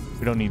anymore.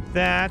 We don't need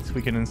that.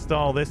 We can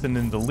install this and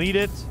then delete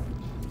it.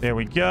 There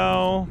we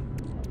go.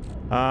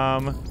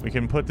 We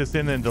can put this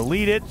in and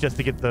delete it just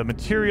to get the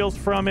materials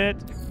from it.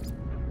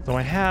 So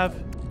I have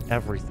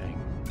everything.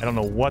 I don't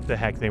know what the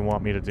heck they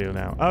want me to do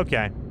now.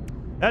 Okay.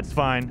 That's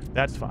fine.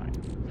 That's fine.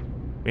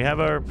 We have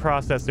our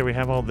processor. We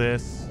have all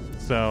this.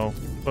 So,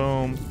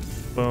 boom,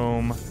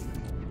 boom.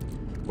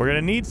 We're going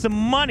to need some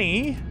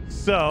money.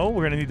 So,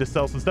 we're going to need to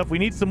sell some stuff. We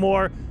need some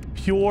more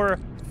pure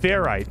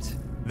ferrite.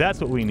 That's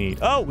what we need.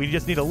 Oh, we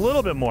just need a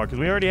little bit more because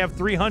we already have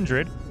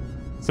 300.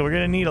 So, we're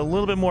going to need a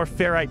little bit more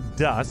ferrite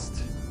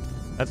dust.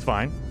 That's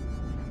fine.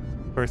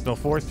 Personal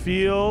force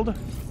field.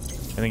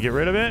 And then get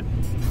rid of it.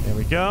 There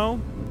we go.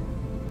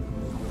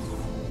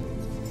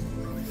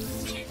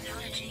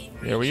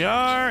 There we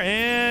are.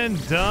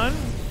 And done.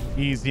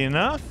 Easy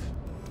enough.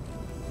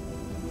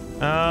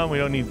 We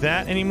don't need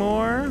that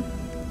anymore.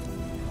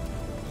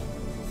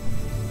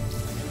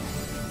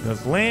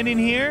 Let's land in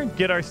here.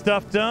 Get our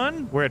stuff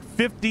done. We're at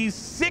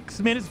 56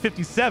 minutes,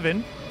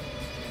 57.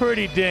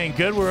 Pretty dang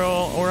good. We're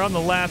on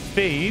the last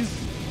phase.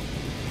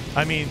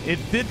 I mean, it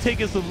did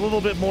take us a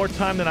little bit more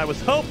time than I was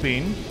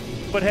hoping,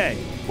 but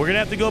hey, we're gonna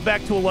have to go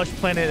back to a lush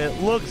planet,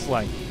 it looks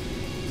like.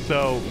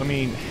 So, I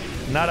mean,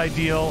 not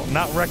ideal,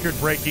 not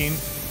record-breaking,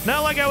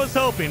 not like I was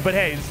hoping, but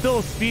hey, it's still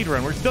a speed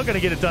run. We're still gonna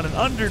get it done in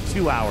under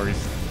 2 hours.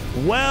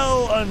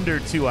 Well under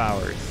 2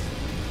 hours.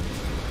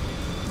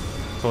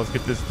 So let's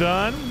get this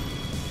done.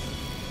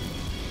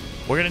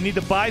 We're gonna need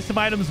to buy some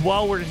items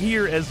while we're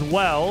here as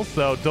well,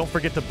 so don't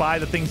forget to buy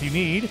the things you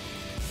need,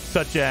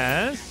 such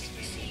as...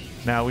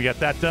 Now we got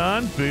that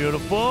done.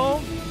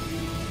 Beautiful.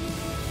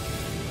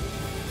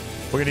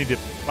 We're going to need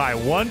to buy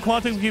 1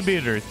 quantum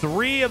computer,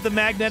 3 of the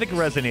magnetic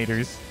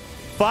resonators,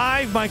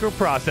 5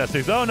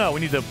 microprocessors. Oh no,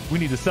 we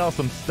need to sell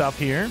some stuff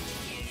here.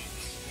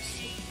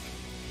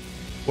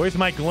 Where's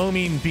my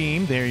gloaming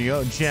beam? There you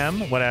go.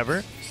 Gem,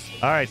 whatever.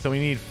 All right, so we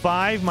need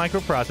 5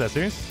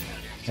 microprocessors.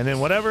 And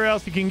then whatever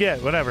else you can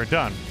get. Whatever.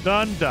 Done.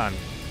 Done. Done.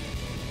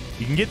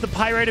 You can get the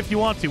pyrite if you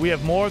want to. We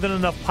have more than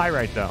enough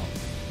pyrite, though.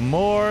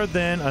 More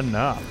than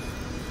enough.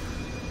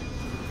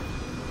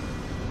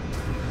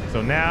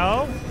 So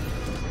now,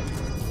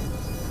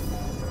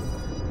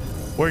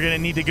 we're going to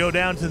need to go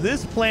down to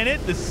this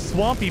planet, this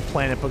swampy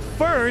planet. But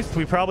first,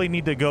 we probably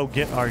need to go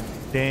get our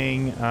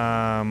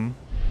dang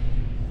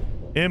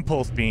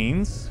impulse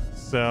beans.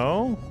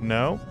 So,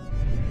 no.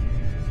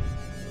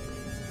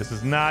 This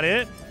is not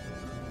it.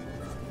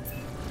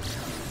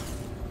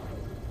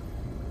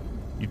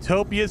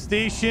 Utopia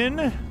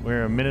Station.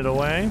 We're a minute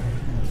away.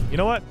 You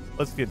know what?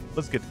 Let's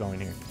get going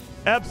here.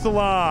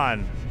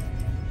 Epsilon.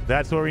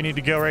 That's where we need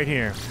to go right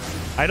here.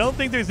 I don't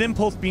think there's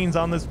impulse beans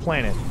on this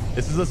planet.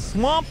 This is a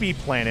swampy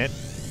planet,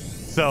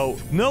 so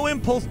no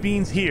impulse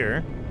beans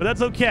here. But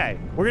that's okay.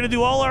 We're going to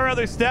do all our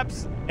other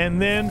steps,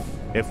 and then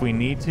if we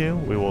need to,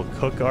 we will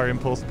cook our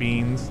impulse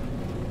beans.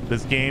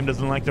 This game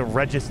doesn't like to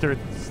register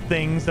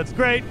things. That's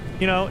great.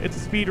 You know, it's a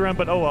speed run,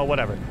 but oh well,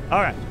 whatever. All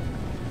right.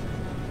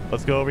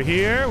 Let's go over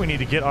here. We need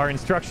to get our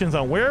instructions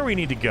on where we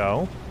need to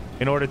go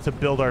in order to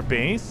build our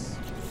base.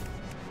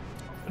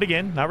 But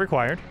again, not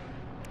required.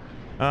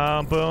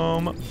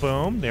 Boom,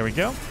 boom. There we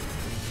go.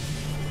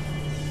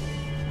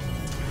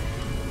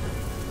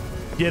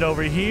 Get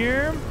over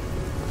here.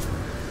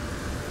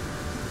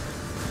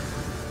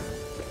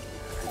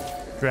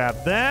 Grab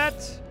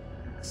that.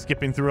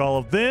 Skipping through all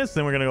of this.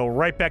 Then we're going to go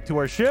right back to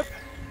our ship.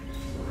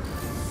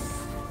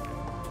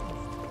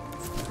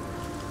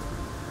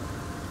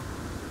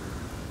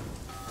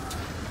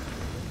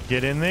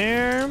 Get in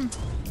there.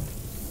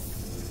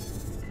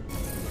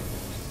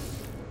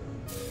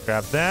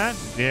 Grab that.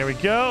 There we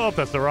go. Oh,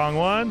 that's the wrong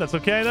one. That's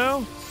okay,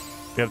 though.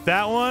 Grab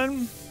that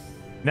one.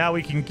 Now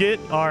we can get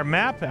our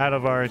map out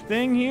of our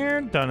thing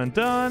here. Done and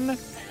done.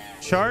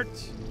 Chart.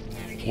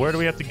 Where do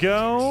we have to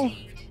go?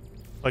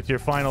 Like your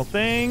final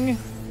thing.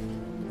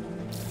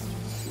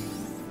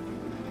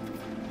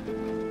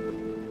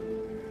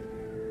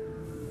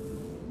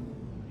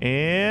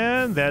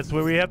 And that's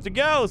where we have to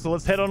go. So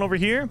let's head on over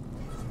here.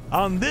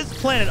 On this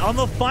planet, on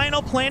the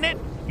final planet,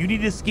 you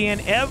need to scan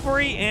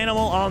every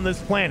animal on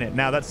this planet.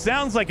 Now, that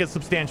sounds like a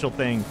substantial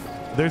thing.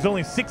 There's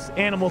only 6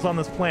 animals on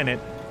this planet.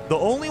 The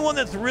only one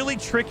that's really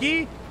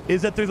tricky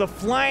is that there's a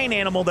flying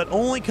animal that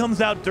only comes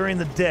out during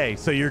the day.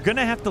 So you're going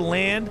to have to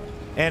land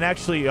and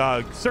actually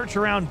search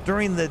around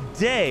during the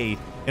day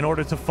in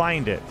order to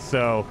find it.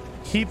 So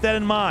keep that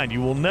in mind.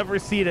 You will never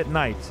see it at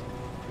night.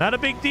 Not a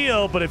big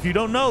deal, but if you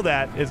don't know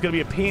that, it's going to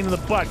be a pain in the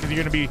butt because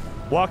you're going to be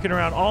walking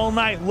around all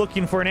night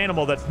looking for an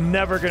animal that's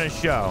never going to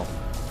show.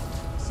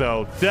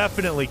 So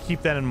definitely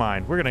keep that in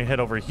mind. We're going to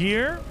head over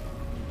here.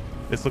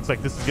 This looks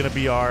like this is going to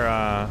be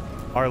our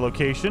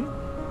location.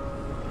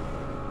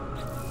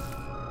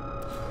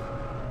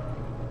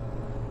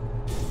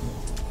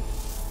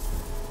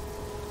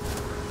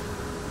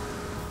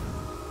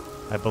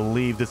 I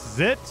believe this is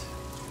it.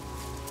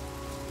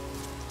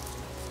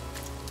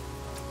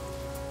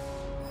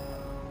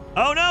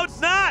 Oh, no, it's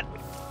not.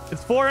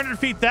 It's 400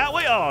 feet that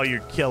way. Oh,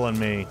 you're killing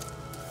me.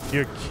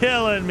 You're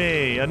killing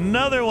me.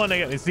 Another one.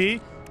 You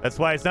see, that's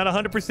why it's not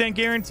 100%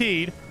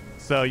 guaranteed.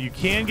 So you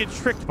can get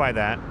tricked by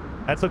that.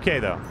 That's okay,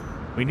 though.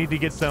 We need to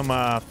get some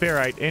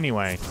ferrite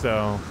anyway.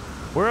 So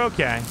we're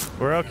okay.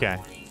 We're okay.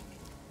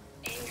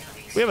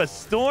 We have a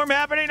storm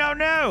happening. Oh,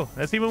 no.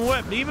 That's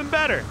even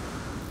better.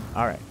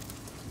 All right.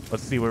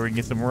 Let's see where we can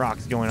get some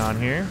rocks going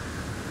on here.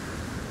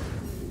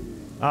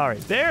 All right,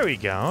 there we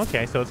go.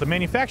 Okay, so it's a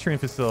manufacturing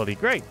facility.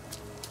 Great.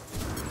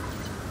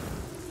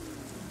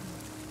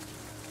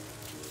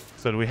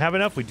 So do we have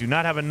enough? We do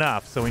not have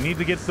enough. So we need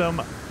to get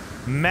some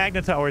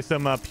magnetite or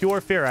some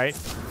pure ferrite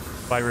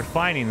by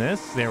refining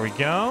this. There we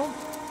go.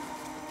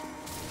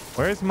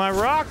 Where's my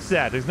rocks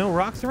at? There's no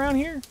rocks around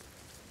here?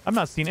 I'm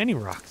not seeing any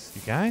rocks,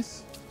 you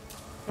guys.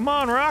 Come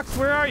on, rocks.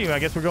 Where are you? I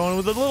guess we're going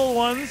with the little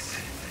ones.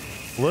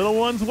 Little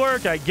ones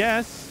work, I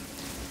guess.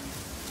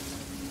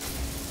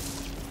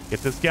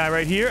 Get this guy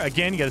right here.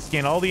 Again, you got to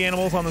scan all the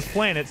animals on this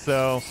planet,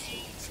 so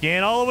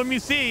scan all of them you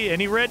see.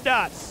 Any red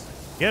dots.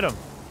 Get them.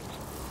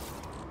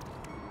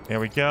 There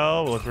we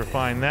go. Let's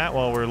refine that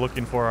while we're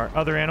looking for our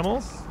other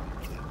animals.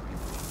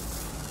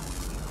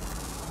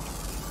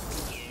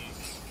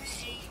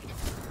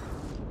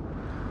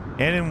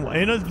 And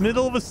in the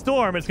middle of a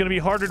storm, it's going to be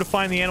harder to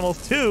find the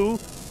animals too,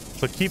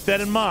 so keep that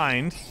in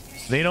mind.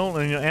 They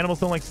don't, you know, animals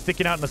don't like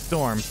sticking out in a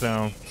storm,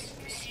 so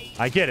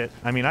I get it.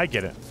 I mean, I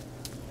get it.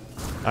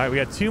 All right, we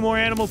got 2 more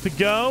animals to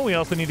go. We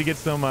also need to get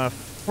some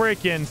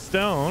freaking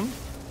stone.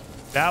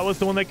 That was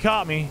the one that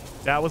caught me.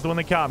 That was the one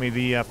that caught me,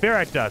 the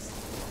ferrite dust.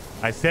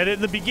 I said it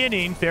in the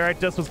beginning.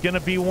 Ferrite dust was going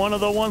to be one of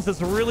the ones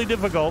that's really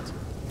difficult.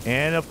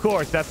 And, of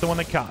course, that's the one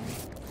that caught me.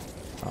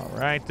 All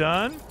right,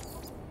 done.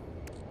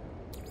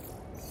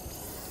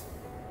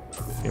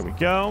 Here we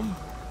go.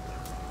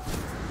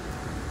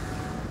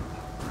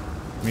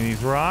 Give me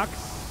these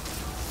rocks.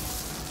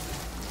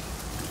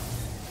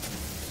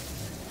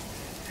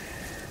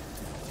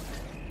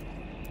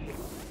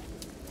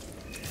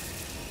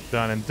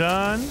 Done and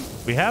done.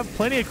 We have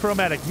plenty of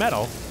chromatic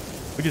metal.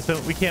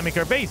 We can't make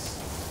our base.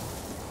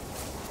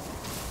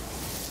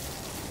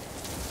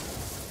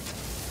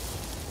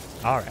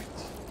 All right.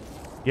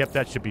 Yep,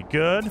 that should be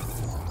good.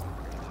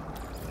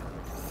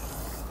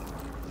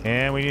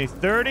 And we need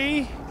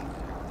 30.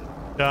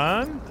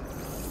 Done.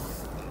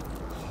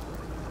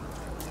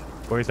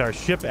 Where's our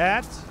ship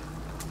at?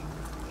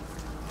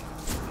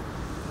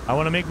 I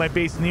want to make my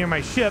base near my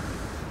ship.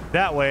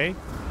 That way,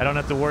 I don't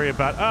have to worry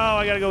about, oh,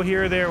 I got to go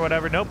here or there,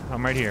 whatever. Nope,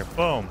 I'm right here.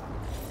 Boom.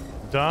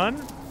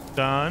 Done.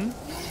 Done.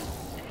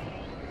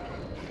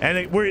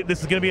 And this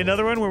is going to be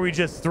another one where we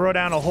just throw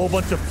down a whole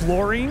bunch of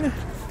fluorine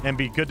and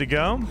be good to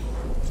go.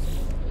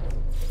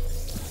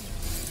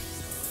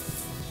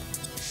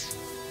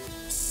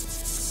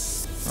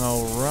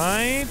 All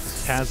right.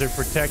 Hazard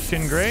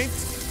protection, great.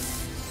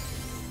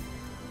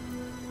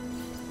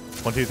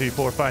 1, 2, 3,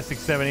 4, 5, 6,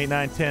 7, 8,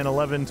 9, 10,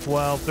 11,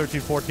 12,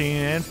 13, 14,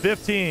 and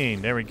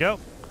 15. There we go.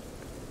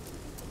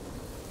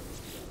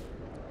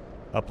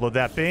 Upload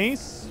that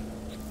base.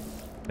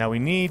 Now we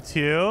need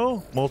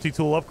to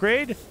multi-tool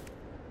upgrade.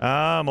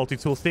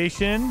 Multi-tool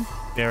station.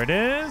 There it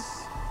is.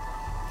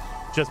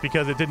 Just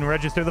because it didn't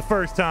register the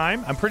first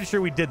time. I'm pretty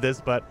sure we did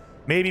this, but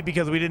maybe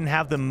because we didn't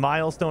have the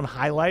milestone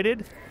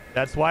highlighted,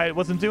 that's why it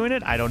wasn't doing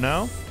it. I don't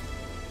know.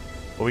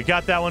 But we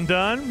got that one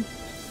done.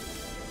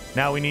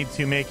 Now we need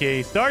to make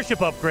a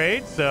starship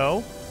upgrade.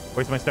 So,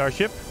 where's my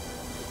starship?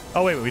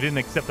 Oh, wait, we didn't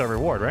accept our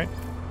reward, right?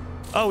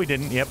 Oh, we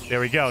didn't. Yep, there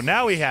we go.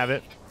 Now we have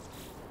it.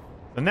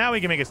 So now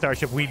we can make a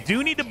starship. We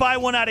do need to buy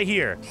one out of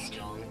here.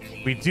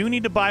 We do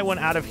need to buy one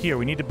out of here.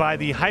 We need to buy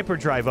the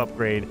hyperdrive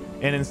upgrade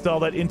and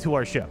install that into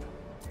our ship.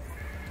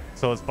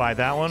 So let's buy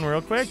that one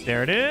real quick.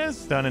 There it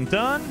is. Done and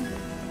done.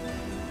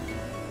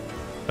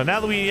 So now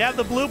that we have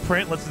the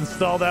blueprint, let's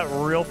install that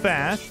real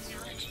fast.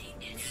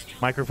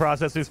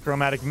 Microprocessors,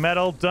 chromatic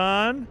metal,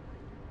 done.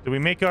 Did we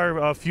make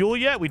our fuel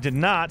yet? We did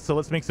not, so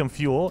let's make some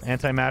fuel.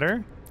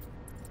 Antimatter.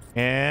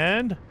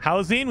 And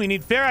housing, we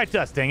need ferrite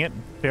dust. Dang it.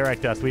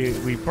 Ferrite dust.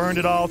 We burned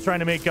it all trying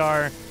to make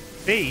our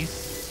base.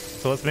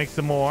 So let's make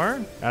some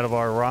more out of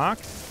our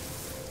rocks.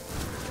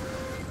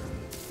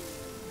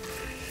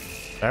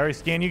 Did I already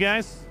scan you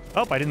guys?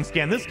 Oh, I didn't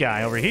scan this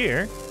guy over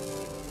here.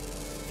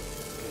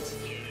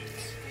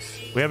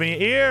 We have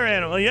any ear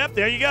animal? Yep,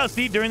 there you go.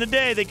 See, during the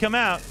day they come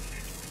out.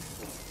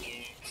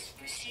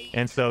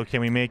 And so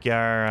can we make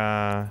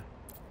our...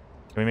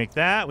 can we make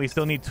that? We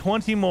still need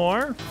 20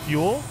 more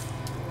fuel.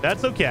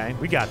 That's okay.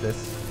 We got this.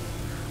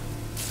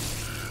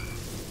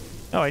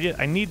 Oh,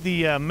 I need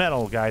the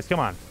metal, guys. Come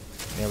on.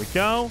 There we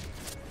go.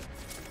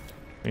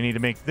 We need to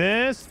make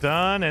this.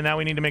 Done. And now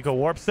we need to make a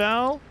warp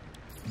cell.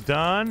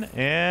 Done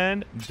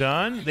and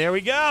done. There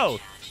we go.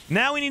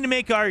 Now we need to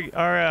make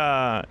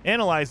our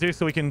analyzer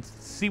so we can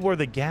see where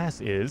the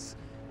gas is.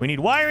 We need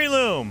wiring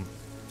loom.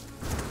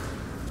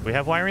 Do we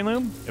have wiring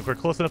loom? If we're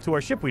close enough to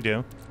our ship, we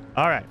do.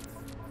 All right.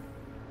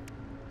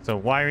 So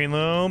wiring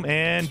loom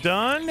and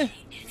done.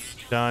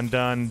 Done,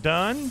 done,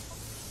 done.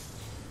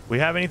 We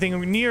have anything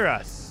near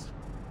us?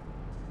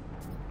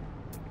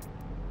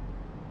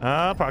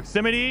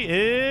 Proximity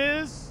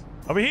is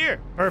over here.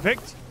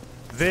 Perfect.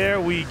 There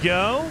we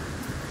go.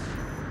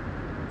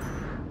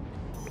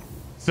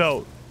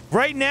 So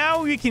right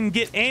now we can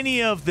get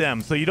any of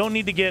them, so you don't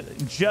need to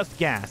get just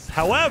gas.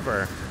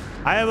 However,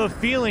 I have a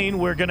feeling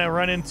we're gonna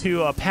run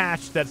into a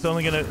patch that's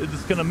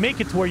gonna make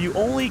it to where you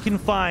only can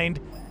find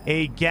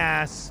a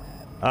gas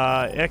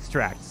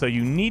extract. So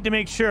you need to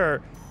make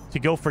sure to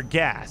go for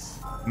gas.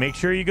 Make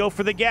sure you go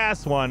for the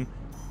gas one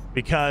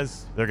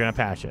because they're gonna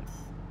patch it.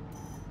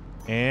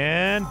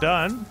 And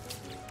done.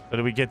 So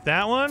did we get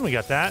that one? We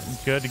got that.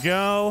 Good to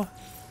go.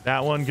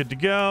 That one, good to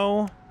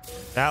go.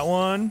 That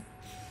one.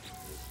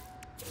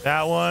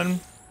 That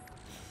one.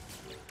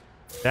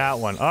 That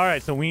one. All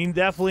right, so we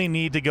definitely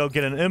need to go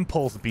get an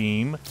impulse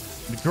beam.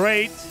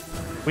 Great.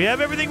 We have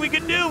everything we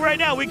can do right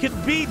now. We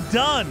could be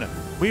done.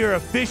 We are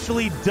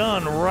officially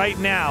done right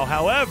now.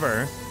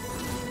 However,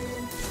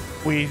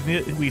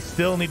 we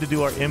still need to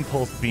do our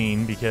impulse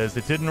beam because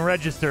it didn't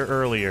register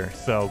earlier.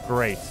 So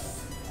great.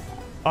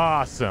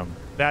 Awesome.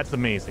 That's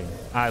amazing.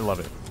 I love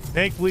it.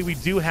 Thankfully, we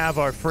do have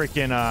our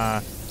freaking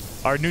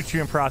our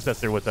nutrient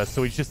processor with us,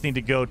 so we just need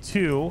to go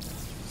to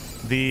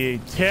the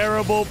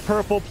terrible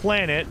purple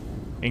planet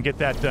and get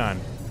that done.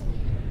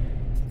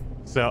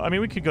 So, I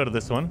mean, we could go to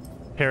this one.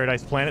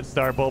 Paradise Planet,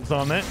 star bulbs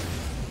on it.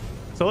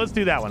 So let's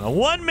do that one.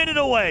 1 minute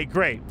away.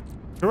 Great.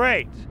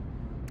 Great.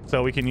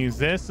 So we can use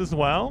this as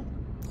well.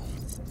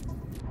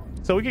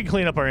 So we can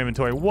clean up our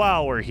inventory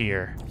while we're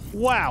here.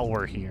 While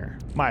we're here.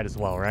 Might as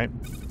well, right?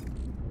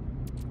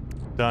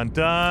 Done,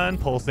 done.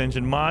 Pulse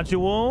engine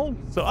module.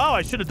 So, oh,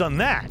 I should have done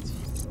that.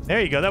 There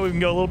you go. That way we can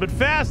go a little bit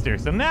faster.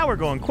 So now we're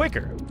going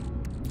quicker.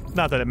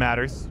 Not that it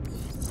matters.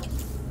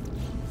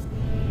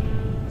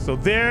 So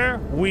there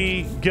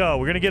we go.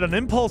 We're going to get an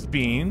impulse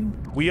beam.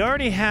 We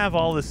already have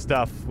all this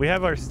stuff. We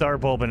have our star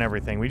bulb and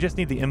everything. We just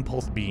need the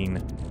impulse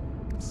beam.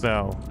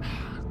 So,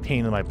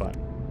 pain in my butt.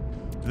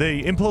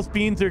 The impulse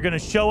beams are going to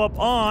show up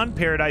on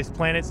Paradise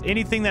Planets.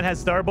 Anything that has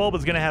star bulb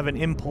is going to have an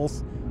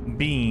impulse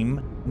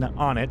beam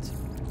on it.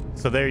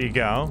 So there you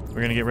go. We're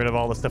going to get rid of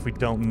all the stuff we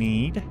don't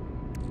need.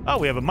 Oh,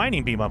 we have a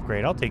mining beam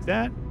upgrade. I'll take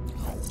that.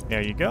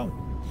 There you go.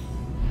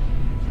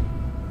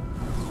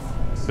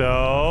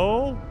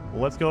 So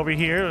let's go over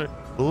here.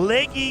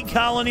 Leggy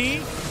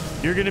Colony.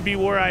 You're going to be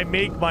where I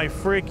make my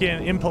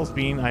freaking impulse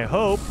beam, I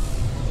hope.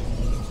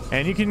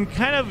 And you can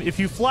kind of, if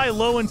you fly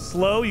low and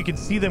slow, you can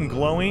see them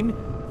glowing.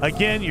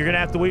 Again, you're going to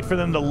have to wait for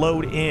them to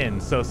load in.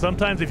 So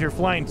sometimes if you're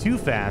flying too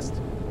fast,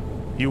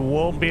 you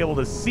won't be able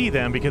to see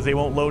them because they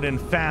won't load in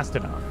fast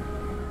enough.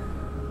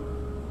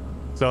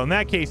 So in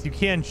that case, you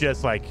can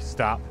just like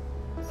stop.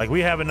 Like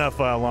we have enough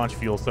launch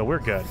fuel, so we're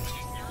good.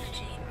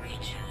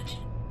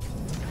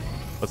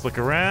 Let's look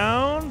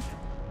around.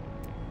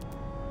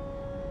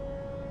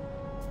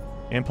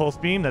 Impulse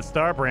beam, that's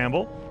star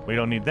bramble. We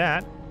don't need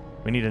that.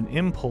 We need an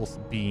impulse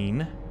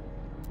beam.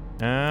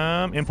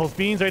 Impulse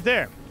beans right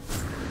there.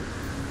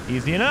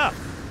 Easy enough.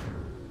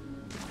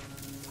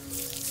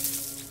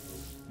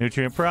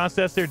 Nutrient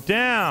processor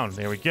down.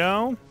 There we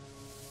go.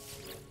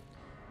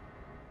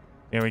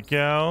 There we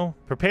go.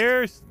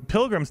 Prepare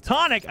Pilgrim's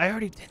Tonic. I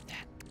already did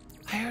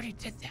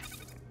that.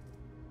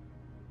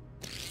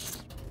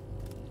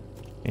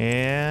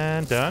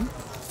 And done.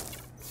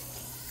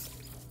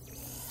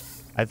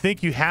 I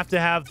think you have to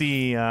have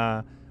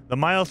the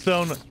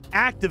milestone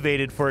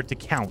activated for it to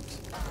count,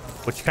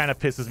 which kind of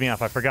pisses me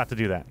off. I forgot to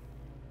do that.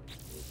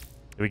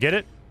 Did we get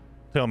it?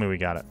 Tell me we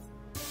got it.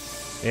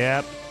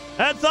 Yep.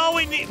 That's all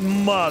we need.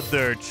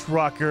 Mother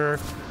trucker.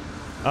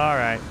 All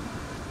right.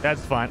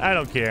 That's fine. I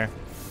don't care.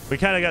 We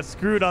kind of got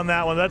screwed on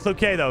that one. That's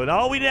okay, though.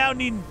 All we now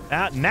need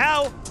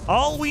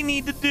all we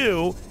need to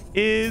do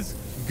is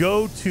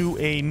go to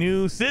a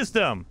new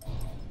system.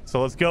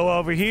 So let's go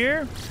over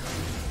here.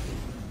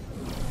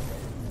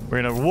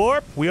 We're going to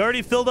warp. We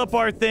already filled up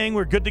our thing.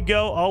 We're good to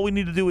go. All we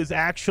need to do is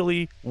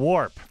actually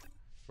warp.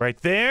 Right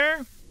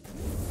there.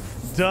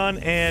 Done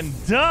and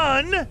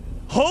done.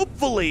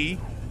 Hopefully,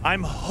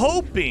 I'm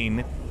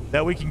hoping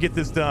that we can get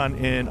this done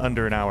in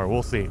under an hour.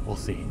 We'll see. We'll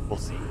see. We'll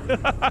see.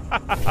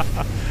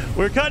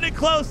 We're kind of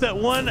close at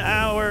 1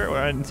 hour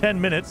and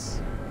 10 minutes.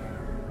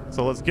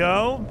 So let's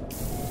go.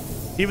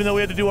 Even though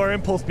we had to do our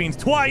impulse beans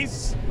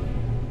twice.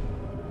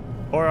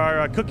 Or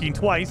our cooking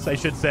twice, I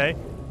should say.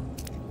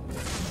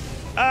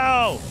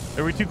 Oh!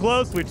 Are we too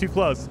close? We're too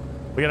close.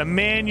 We got to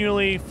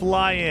manually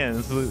fly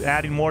in. So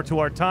adding more to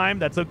our time.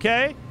 That's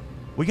okay.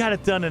 We got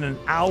it done in 1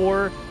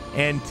 hour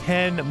and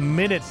 10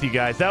 minutes, you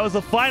guys. That was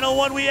the final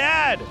one we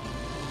had.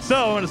 So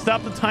I'm going to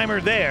stop the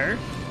timer there.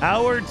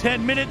 Hour,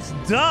 10 minutes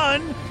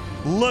done.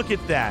 Look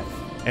at that.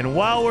 And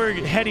while we're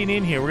heading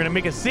in here, we're going to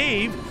make a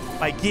save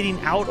by getting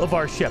out of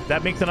our ship.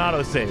 That makes an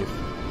autosave.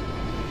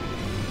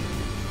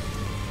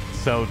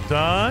 So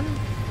done.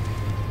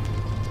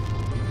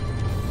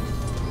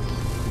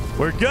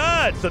 We're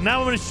good. So now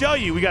I'm going to show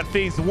you. We got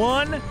phase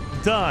 1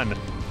 done.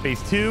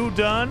 Phase 2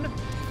 done.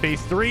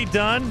 Phase 3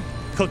 done.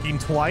 Cooking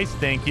twice.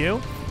 Thank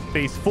you.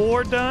 Phase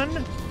 4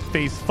 done.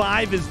 Phase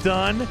 5 is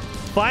done.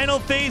 Final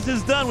phase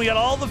is done. We got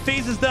all the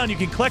phases done. You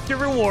can collect your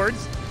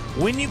rewards.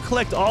 When you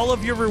collect all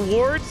of your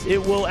rewards, it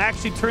will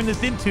actually turn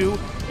this into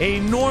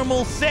a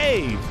normal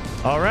save.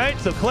 All right,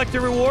 so collect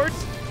your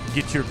rewards.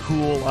 Get your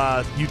cool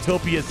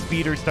Utopia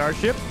speeder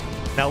starship.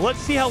 Now let's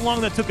see how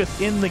long that took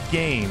us in the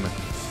game.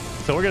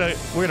 So we're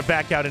gonna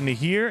back out into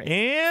here,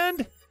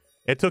 and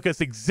it took us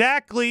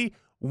exactly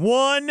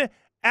 1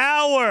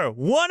 hour.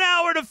 1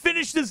 hour to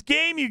finish this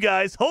game, you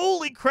guys.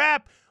 Holy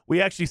crap.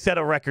 We actually set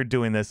a record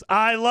doing this.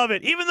 I love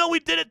it. Even though we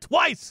did it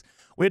twice,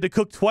 we had to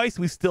cook twice,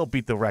 we still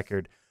beat the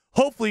record.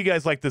 Hopefully you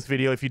guys liked this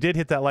video. If you did,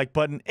 hit that like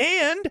button,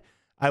 and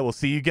I will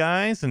see you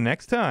guys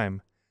next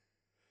time.